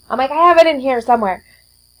 7? I'm like, I have it in here somewhere.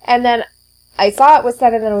 And then I saw it was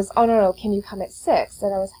 7 and it was, oh no, can you come at 6?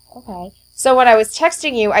 And I was like, okay. So when I was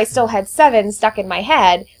texting you, I still had 7 stuck in my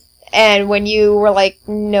head. And when you were like,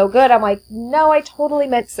 no good, I'm like, no, I totally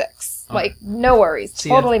meant 6. Okay. Like, no worries. See,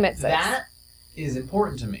 totally meant 6. That is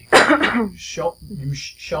important to me.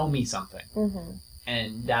 show me something.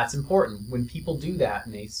 And that's important. When people do that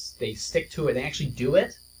and they stick to it, they actually do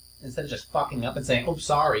it, instead of just fucking up and saying, oh,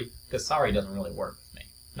 sorry, because sorry doesn't really work with me.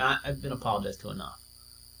 I've been apologized to enough.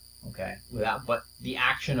 Okay? But the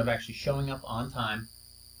action of actually showing up on time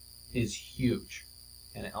is huge.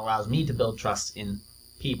 And it allows me to build trust in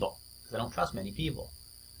people. Because I don't trust many people.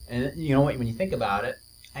 And you know what? When you think about it,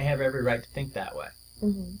 I have every right to think that way.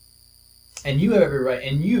 And you have every right.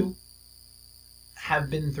 And you have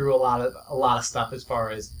been through a lot of stuff as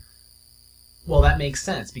far as, well, that makes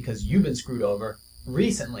sense because you've been screwed over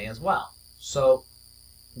recently as well. So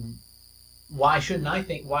why shouldn't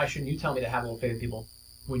you tell me to have a little faith in people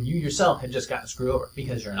when you yourself had just gotten screwed over?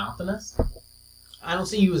 Because you're an optimist? I don't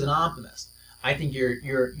see you as an optimist. I think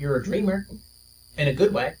you're a dreamer in a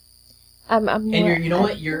good way. And you know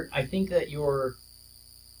what? I think that you're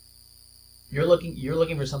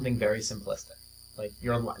looking for something very simplistic. Like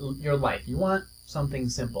your life. You want something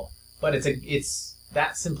simple. But it's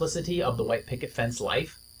that simplicity of the white picket fence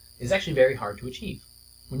life is actually very hard to achieve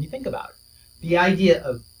when you think about it. The idea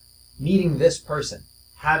of meeting this person,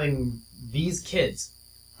 having these kids,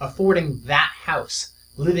 affording that house,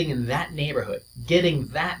 living in that neighborhood, getting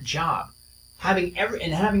that job, having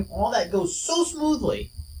all that go so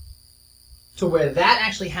smoothly to where that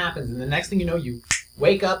actually happens, and the next thing you know, you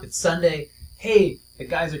wake up, it's Sunday, hey, the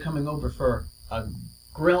guys are coming over for a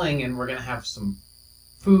grilling, and we're gonna have some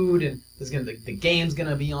food, and the game's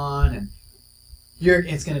gonna be on, and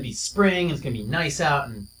it's gonna be spring, and it's gonna be nice out,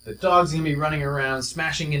 and the dog's gonna be running around,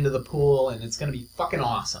 smashing into the pool, and it's gonna be fucking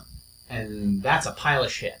awesome. And that's a pile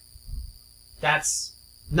of shit. That's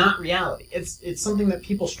not reality. It's something that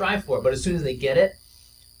people strive for, but as soon as they get it,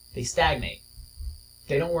 they stagnate.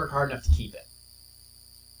 They don't work hard enough to keep it.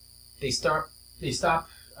 They start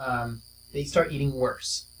eating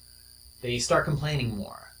worse. They start complaining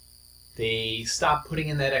more. They stop putting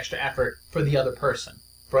in that extra effort for the other person,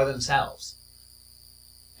 for themselves.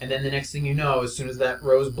 And then the next thing you know, as soon as that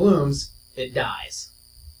rose blooms, it dies.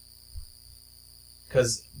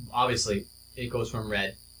 Because, obviously, it goes from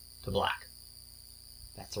red to black.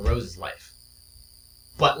 That's a rose's life.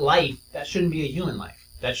 But life, that shouldn't be a human life.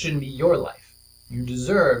 That shouldn't be your life. You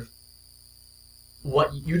deserve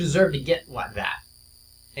to get that.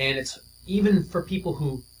 And it's even for people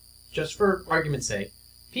who, just for argument's sake,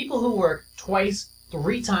 people who work twice,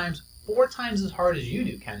 3 times, 4 times as hard as you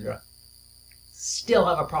do, Kendra, still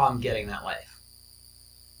have a problem getting that life.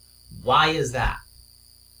 Why is that?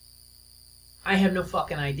 I have no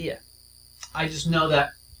fucking idea. I just know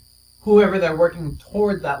that whoever they're working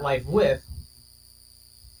toward that life with,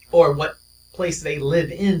 or what place they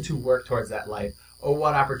live in to work towards that life, or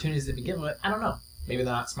what opportunities they've been given with, I don't know. Maybe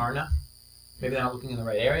they're not smart enough. Maybe they're not looking in the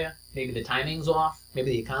right area. Maybe the timing's off.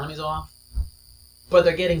 Maybe the economy's off. But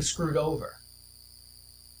they're getting screwed over.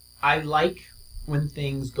 I like when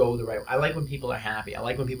things go the right way. I like when people are happy. I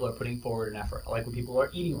like when people are putting forward an effort. I like when people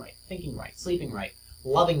are eating right, thinking right, sleeping right,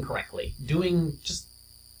 loving correctly, doing just...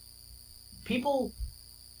 People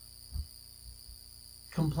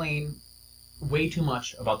complain way too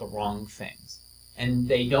much about the wrong things. And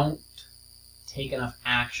they don't take enough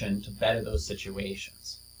action to better those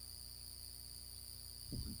situations.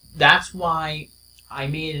 That's why I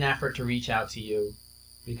made an effort to reach out to you,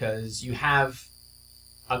 because you have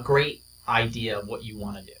a great idea of what you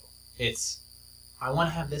want to do. It's, I want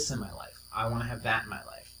to have this in my life. I want to have that in my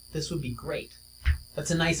life. This would be great.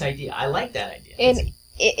 That's a nice idea. I like that idea. And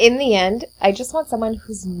in the end, I just want someone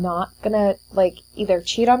who's not gonna, like, either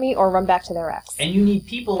cheat on me or run back to their ex. And you need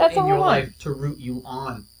people in your life to root you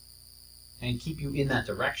on and keep you in that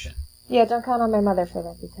direction. Yeah, don't count on my mother for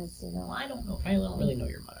that, because, you know... Well, I don't know. I don't really know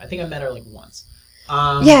your mother. I think I met her, like, once.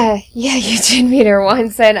 Yeah, you did meet her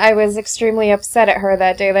once, and I was extremely upset at her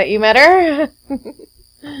that day that you met her.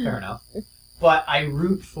 Fair enough. But I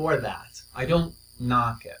root for that. I don't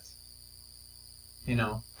knock it. You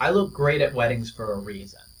know, I look great at weddings for a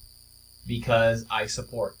reason. Because I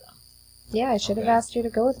support them. Yeah, I should have asked you to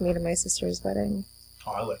go with me to my sister's wedding.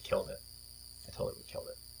 Oh, I would have killed it. I totally would have killed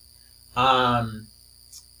it.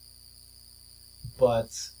 But...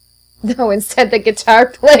 No, instead the guitar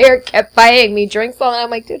player kept buying me drinks, and I'm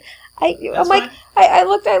like, dude, I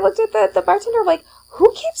looked at the bartender, I'm like,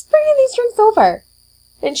 who keeps bringing these drinks over?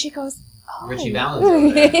 And she goes, oh. Richie Valens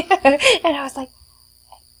over there. Yeah. And I was like,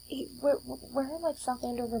 hey, we're in, like, South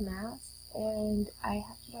Andover, Mass, and I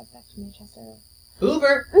have to drive back to Manchester.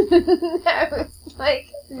 Uber! I was like,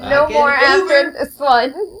 no more after this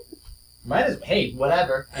one. Might as well. Hey,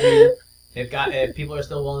 whatever. I mean, if people are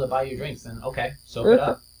still willing to buy you drinks, then okay, soak it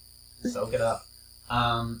up. Soak it up.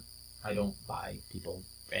 I don't buy people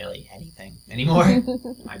really anything anymore.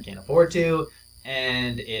 I can't afford to,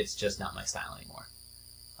 and it's just not my style anymore.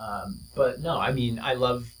 But no, I mean, I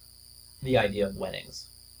love the idea of weddings.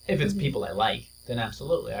 If it's people I like, then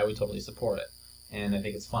absolutely, I would totally support it. And I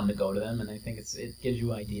think it's fun to go to them, and I think it gives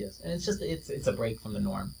you ideas. And it's a break from the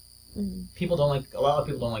norm. Mm-hmm. A lot of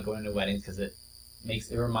people don't like going to weddings because it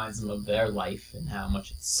reminds them of their life and how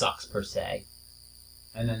much it sucks per se.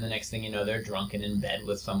 And then the next thing you know, they're drunk and in bed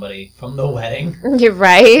with somebody from the wedding. You're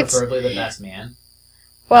right. Preferably the best man.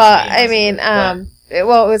 Well, I mean, it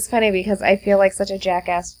was funny because I feel like such a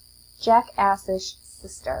jackassish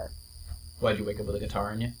sister. Why'd you wake up with a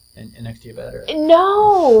guitar in you and next to your bed? Or?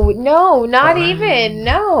 No, not even.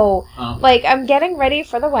 No. Like, I'm getting ready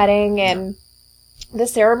for the wedding, and the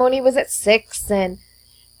ceremony was at 6, and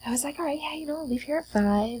I was like, all right, yeah, I'll leave here at 5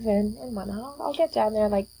 and whatnot. I'll get down there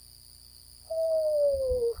like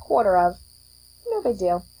quarter of. No big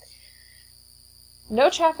deal. No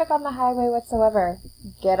traffic on the highway whatsoever.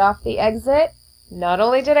 Get off the exit. Not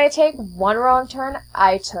only did I take one wrong turn,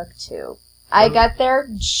 I took 2. I got there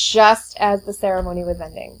just as the ceremony was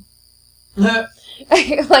ending.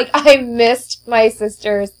 Like, I missed my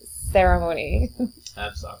sister's ceremony.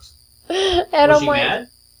 That sucks. And was she mad?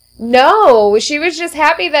 No, she was just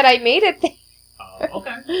happy that I made it there. Oh,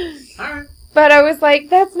 okay. All right. But I was like,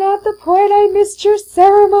 that's not the point. I missed your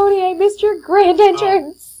ceremony. I missed your grand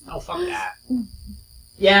entrance. Oh, fuck that.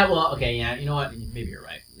 Yeah, well, okay, yeah, you know what? Maybe you're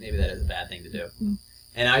right. Maybe that is a bad thing to do.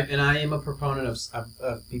 And I am a proponent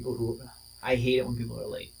of people who... I hate it when people are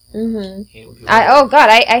late. Mm-hmm. Hate it when people are late. Oh, God,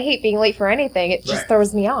 I hate being late for anything. It just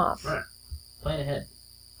throws me off. Right. Plan ahead.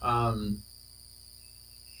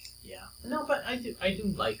 Yeah. No, but I do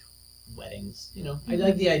like weddings, you know. I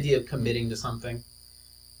like the idea of committing to something.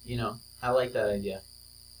 You know, I like that idea.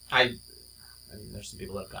 I mean, there's some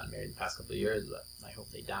people that have gotten married the past couple of years, but I hope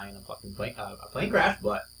they die in a fucking plane crash,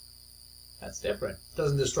 but that's different. It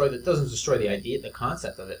doesn't destroy the idea, the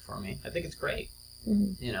concept of it for me. I think it's great.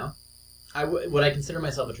 Mm-hmm. You know? Would I consider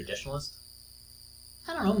myself a traditionalist?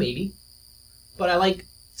 I don't know, maybe. But I like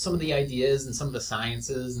some of the ideas and some of the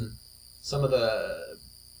sciences and some of the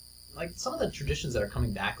traditions that are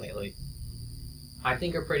coming back lately. I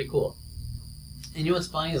think are pretty cool. And you know what's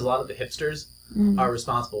funny is a lot of the hipsters are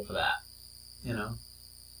responsible for that. You know?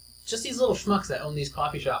 Just these little schmucks that own these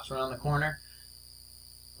coffee shops around the corner.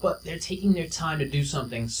 But they're taking their time to do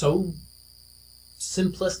something so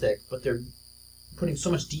simplistic, but they're putting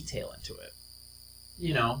so much detail into it.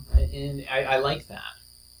 You know? And I like that.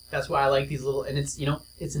 That's why I like these little... And it's, you know,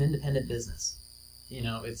 it's an independent business. You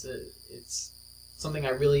know, it's something I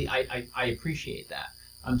really... I appreciate that.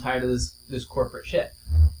 I'm tired of this corporate shit.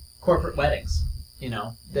 Corporate weddings. You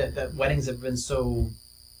know, that weddings have been so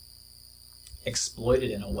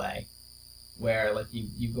exploited in a way where, like,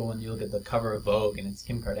 you go and you look at the cover of Vogue and it's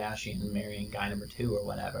Kim Kardashian marrying guy number 2 or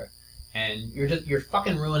whatever, and you're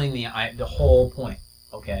fucking ruining the whole point,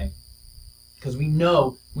 okay? Because we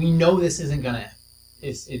know this isn't gonna,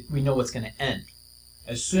 we know what's gonna end.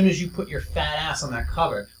 As soon as you put your fat ass on that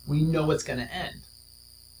cover, we know it's gonna end,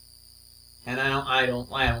 and I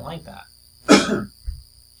don't like that.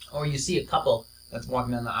 Or you see a couple that's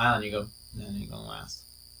walking down the aisle and you go, no, it ain't gonna last.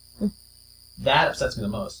 That upsets me the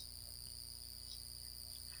most.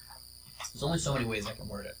 There's only so many ways I can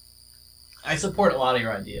word it. I support a lot of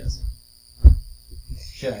your ideas.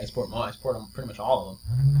 Shit, I support them, pretty much all of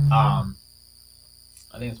them.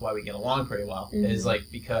 I think that's why we get along pretty well. Is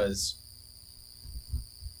like because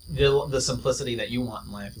the simplicity that you want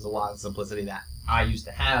in life is a lot of simplicity that I used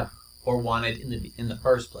to have or wanted in the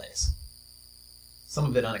first place. Some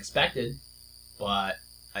of it unexpected, but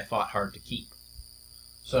I fought hard to keep.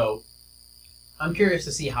 So I'm curious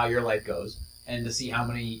to see how your life goes and to see how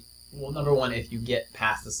many... Well, number one, if you get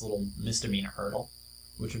past this little misdemeanor hurdle,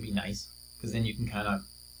 which would be nice, because then you can kind of...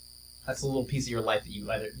 That's a little piece of your life that you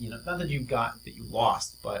either... You know, not that you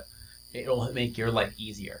lost, but it'll make your life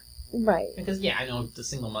easier. Right. Because, yeah, I know the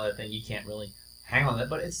single mother thing, you can't really hang on to it,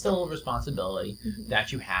 but it's still a responsibility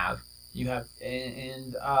that you have.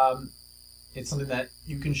 And it's something that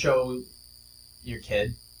you can show your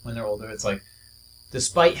kid when they're older. It's like,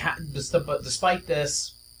 despite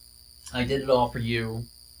this, I did it all for you.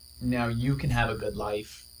 Now you can have a good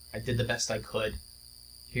life. I did the best I could.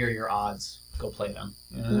 Here are your odds. Go play them.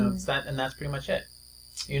 You know, it's that, and that's pretty much it.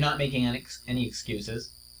 You're not making any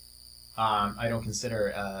excuses. I don't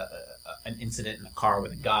consider an incident in a car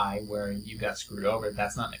with a guy where you got screwed over.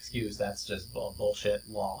 That's not an excuse. That's just bullshit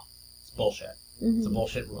law. It's bullshit. It's a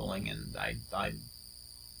bullshit ruling, and I'm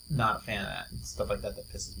not a fan of that. And stuff like that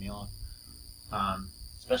pisses me off.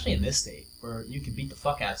 Especially in this state, where you can beat the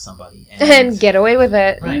fuck out of somebody and get away with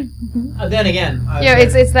it. Right. Then again...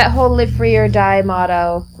 it's that whole live free or die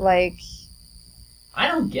motto. Like... I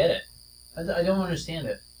don't get it. I don't understand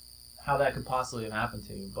it. How that could possibly have happened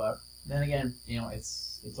to you. But then again, you know,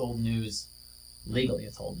 it's old news. Legally,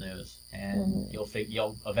 it's old news. And you'll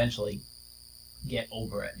eventually... get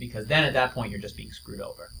over it, because then at that point you're just being screwed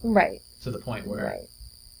over. Right. To the point where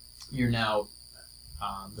you're now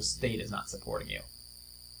the state is not supporting you.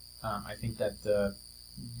 I think that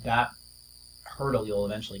that hurdle you'll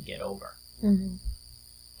eventually get over.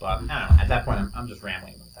 But I don't know. At that point, I'm just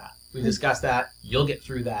rambling about that. We discussed that. You'll get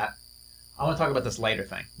through that. I want to talk about this lighter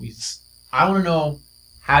thing. I want to know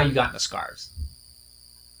how you got into scarves.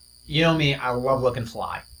 You know me. I love looking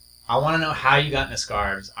fly. I want to know how you got into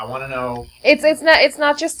scarves. I want to know. It's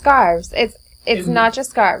not just scarves. It's not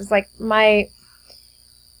just scarves. Like my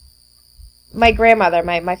grandmother,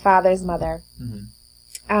 my father's mother,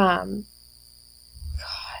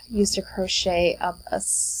 used to crochet up a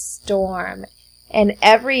storm. And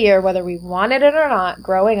every year, whether we wanted it or not,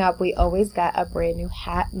 growing up, we always got a brand new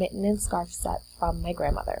hat, mitten, and scarf set from my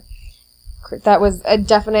grandmother. That was a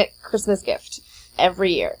definite Christmas gift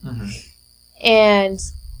every year. And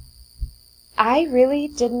I really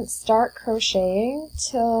didn't start crocheting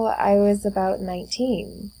till I was about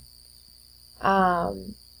 19.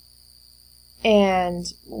 And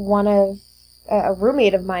a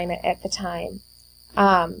roommate of mine at the time,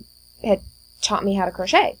 had taught me how to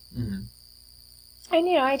crochet. And,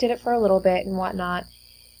 you know, I did it for a little bit and whatnot.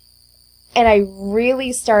 And I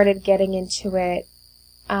really started getting into it,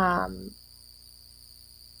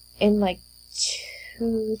 in like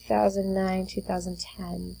 2009,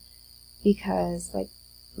 2010. Because, like,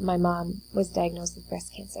 my mom was diagnosed with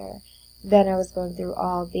breast cancer. Then I was going through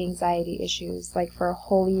all the anxiety issues. Like, for a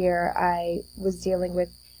whole year, I was dealing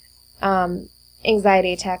with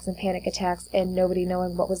anxiety attacks and panic attacks, and nobody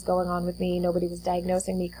knowing what was going on with me. Nobody was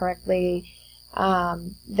diagnosing me correctly.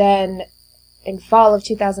 Then, in fall of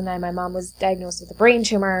 2009, my mom was diagnosed with a brain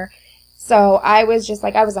tumor. So I was just,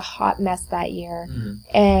 like, I was a hot mess that year.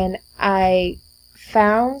 And I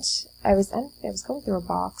was going through a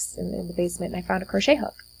box in the basement, and I found a crochet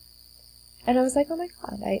hook. And I was like, oh my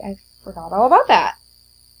god, I forgot all about that.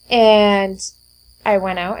 And I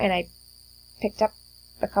went out and I picked up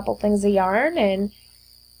a couple things of yarn and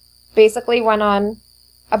basically went on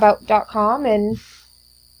about.com and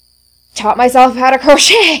taught myself how to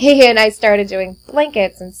crochet. And I started doing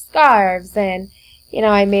blankets and scarves. And, you know,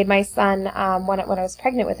 I made my son, when I was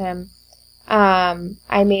pregnant with him,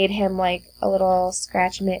 I made him like a little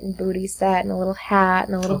scratch mitt and booty set and a little hat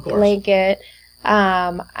and a little blanket.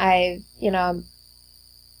 I'm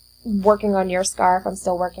working on your scarf. I'm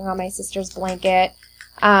still working on my sister's blanket.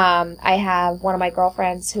 I have one of my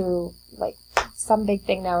girlfriends who, like, some big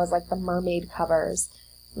thing now is like the mermaid covers.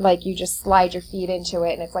 Like, you just slide your feet into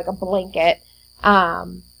it and it's like a blanket.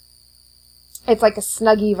 It's like a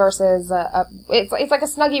Snuggie versus it's like a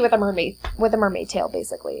Snuggie with a mermaid tail,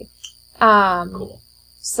 basically. Cool.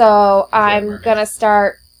 So I'm gonna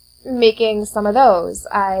start making some of those.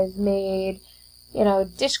 I've made, you know,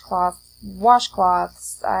 dishcloths,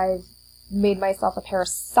 washcloths. I've made myself a pair of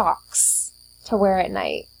socks to wear at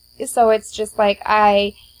night. So it's just like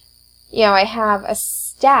I have a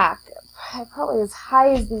stack, probably as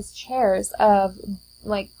high as these chairs, of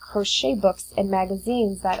like crochet books and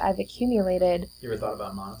magazines that I've accumulated. You ever thought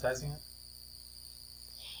about monetizing it?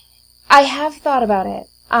 I have thought about it.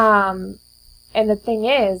 And the thing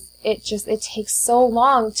is, it takes so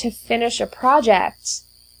long to finish a project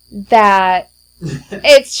that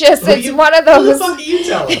it's one of those. What the fuck are you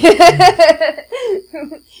telling?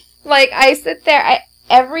 Like, I sit there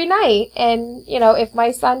every night, and, you know, if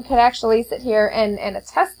my son could actually sit here and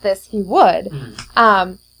attest this, he would.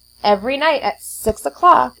 Mm. Every night at 6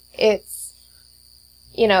 o'clock, it's,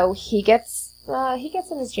 you know, he gets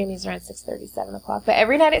in his jammies around 6:30, 7 o'clock. But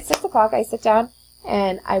every night at 6 o'clock, I sit down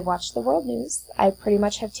and I watch the world news. I pretty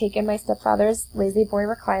much have taken my stepfather's lazy boy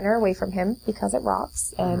recliner away from him because it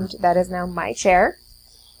rocks, and that is now my chair.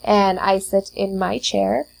 And I sit in my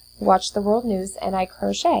chair, watch the world news, and I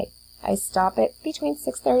crochet. I stop it between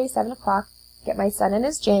 6:30, 7 o'clock, get my son in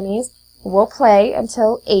his jammies, we'll play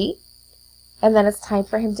until 8, and then it's time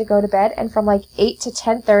for him to go to bed, and from like 8 to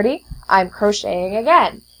 10:30, I'm crocheting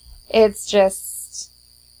again. It's just...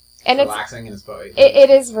 And it's relaxing, and it's probably...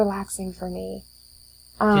 It is relaxing for me.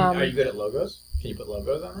 Are you good at logos? Can you put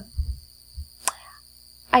logos on it?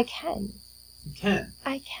 I can. You can?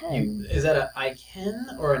 I can. Is that a I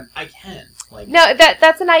can or an I can? Like... No,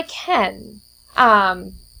 that's an I can.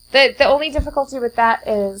 The only difficulty with that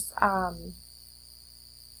is, I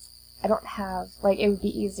don't have, like, it would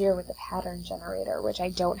be easier with the pattern generator, which I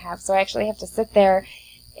don't have. So I actually have to sit there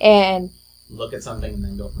and... look at something and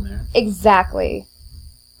then go from there? Exactly.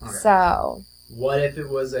 Okay. So... what if it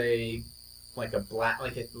was a black,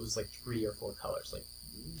 like it was like 3 or 4 colors, like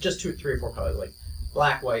just 2, 3 or 4 colors, like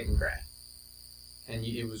black, white, and gray, and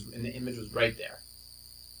and the image was right there,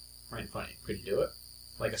 right in front of you. Could you do it?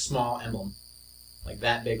 Like a small emblem, like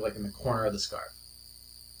that big, like in the corner of the scarf.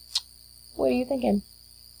 What are you thinking?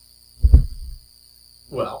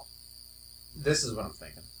 Well, this is what I'm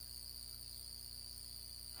thinking.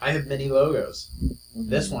 I have many logos. Mm-hmm.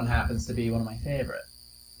 This one happens to be one of my favorite.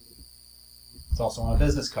 It's also on a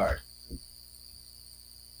business card.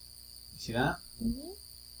 See that?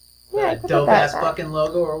 Mm-hmm. Yeah, I could dope ass fucking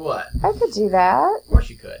logo or what? I could do that. Of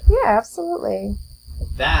course you could. Yeah, absolutely.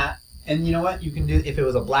 That, and you know what? You can do, if it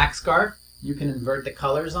was a black scarf, you can invert the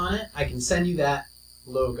colors on it. I can send you that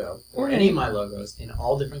logo, or any of my logos, in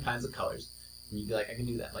all different kinds of colors. And you'd be like, I can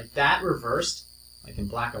do that. Like that reversed, like in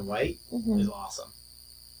black and white, is awesome.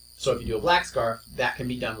 So if you do a black scarf, that can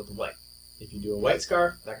be done with white. If you do a white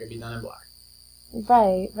scarf, that can be done in black.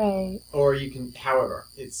 Right, right. Or you can, however,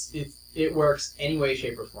 it works any way,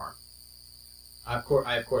 shape, or form. I,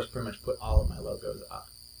 of course, pretty much put all of my logos up.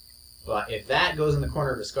 But if that goes in the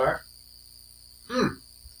corner of a scarf,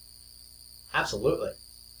 absolutely.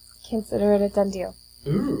 Consider it a done deal.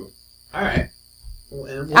 Ooh, all right.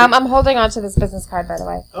 Well, I'm holding on to this business card, by the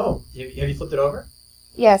way. Oh, have you flipped it over?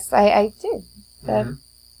 Yes, I did. The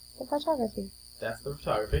photography. That's the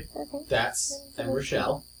photography. Okay. That's and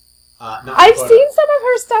Rochelle. I've seen some of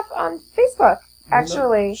her stuff on Facebook.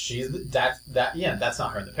 Actually, that's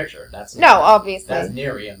not her in the picture. That's no, obviously that's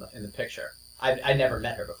Neri in the picture. I never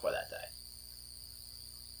met her before that day.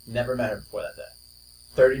 Never met her before that day.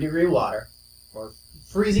 30-degree water, or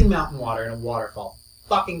freezing mountain water in a waterfall,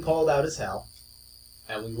 fucking cold out as hell,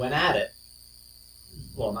 and we went at it.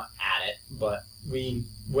 Well, not at it, but we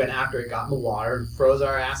went after it, got in the water, and froze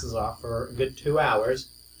our asses off for a good 2 hours,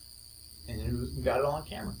 and we got it all on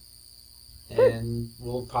camera. And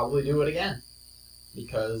we'll probably do it again.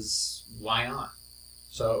 Because why not?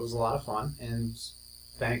 So it was a lot of fun, and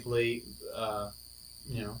thankfully,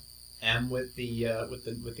 M with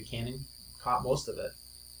the Canon caught most of it.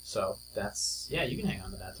 So that's you can hang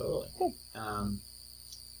on to that totally.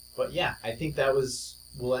 But yeah, I think that was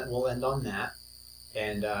we'll end on that.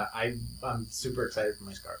 And I'm super excited for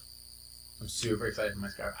my scarf.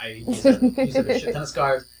 I used up a shit ton of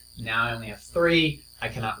scarves. Now I only have 3. I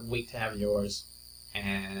cannot wait to have yours.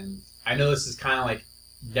 And I know this is kind of like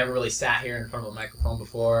never really sat here in front of a microphone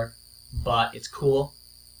before, but it's cool.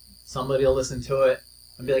 Somebody will listen to it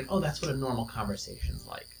and be like, "Oh, that's what a normal conversation's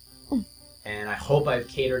like." And I hope I've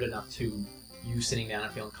catered enough to you sitting down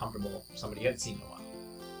and feeling comfortable. Somebody you haven't seen in a while.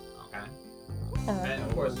 Okay. And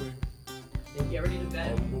of course, if you ever need a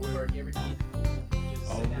bed or if you ever need to just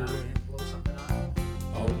sit down and blow something up,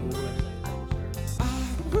 I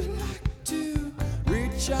would like to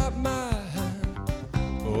reach out my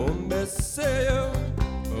hand, say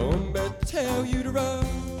tell you to run.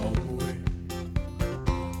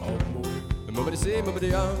 Nobody say,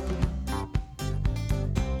 nobody on.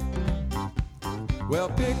 Well,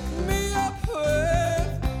 pick me up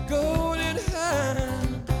with golden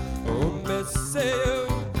hand. Say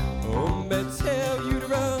tell you to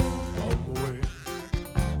run.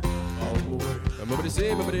 Nobody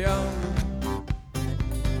say, nobody on.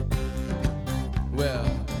 Well,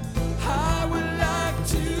 I would like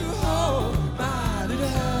to hold my little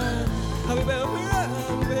hand. How we will run,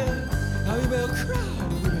 how we will cry.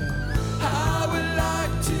 I would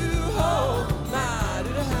like to hold my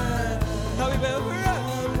little hand. How we will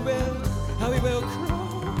run, how we will cry.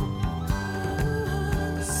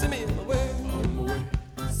 Send me in my way,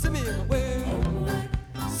 send me in my way,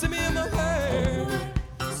 send me in my way,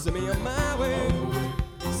 send me on my way,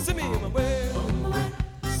 send me in my way,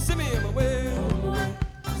 send me in my way.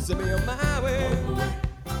 Send me on my way.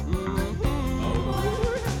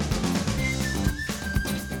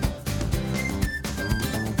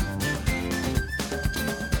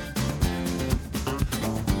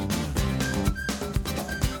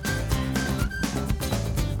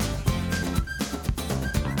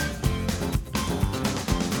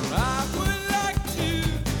 I would like to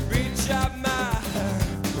reach out my hand.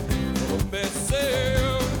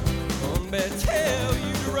 Tell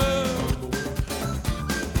you to run.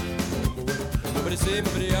 Nobody say,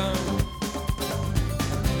 nobody on.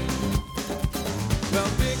 Well,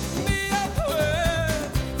 pick me up with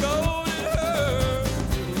golden hair.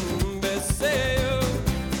 Say,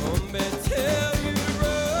 tell you to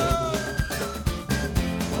run.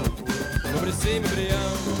 Nobody say, nobody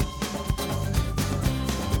on.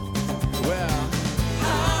 Well,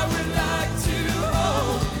 I would like to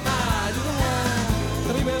hold my little hand.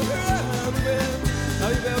 How you will run, how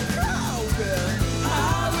you will crawl, I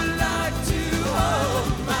would like to hold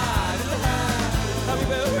my little hand. How we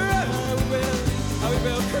will run, how we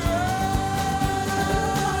will crawl.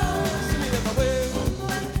 Send me in my way,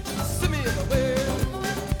 send me in my way,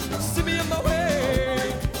 send me in my way,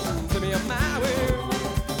 send me in my way,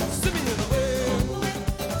 send me in my way,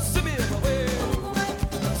 send me in my way,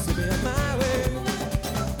 send me in my way.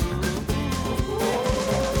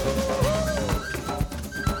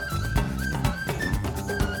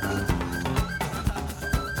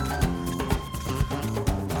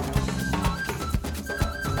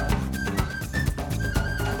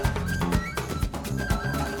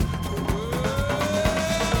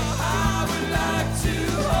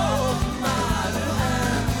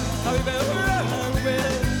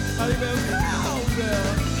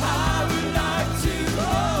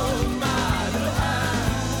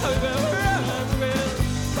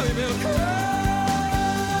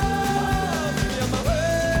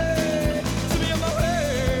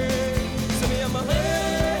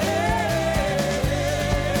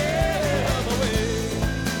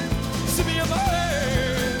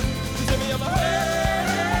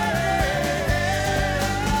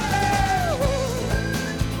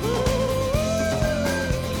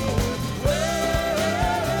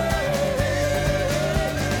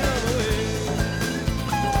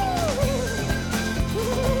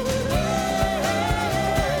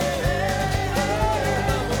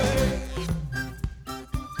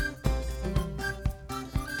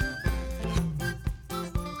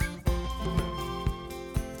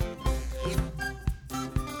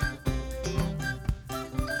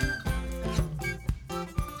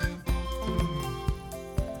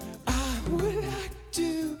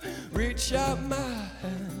 Reach out my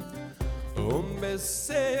hand,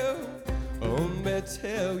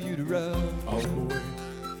 tell you to run. On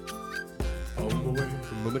my way,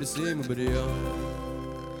 nobody say, nobody on.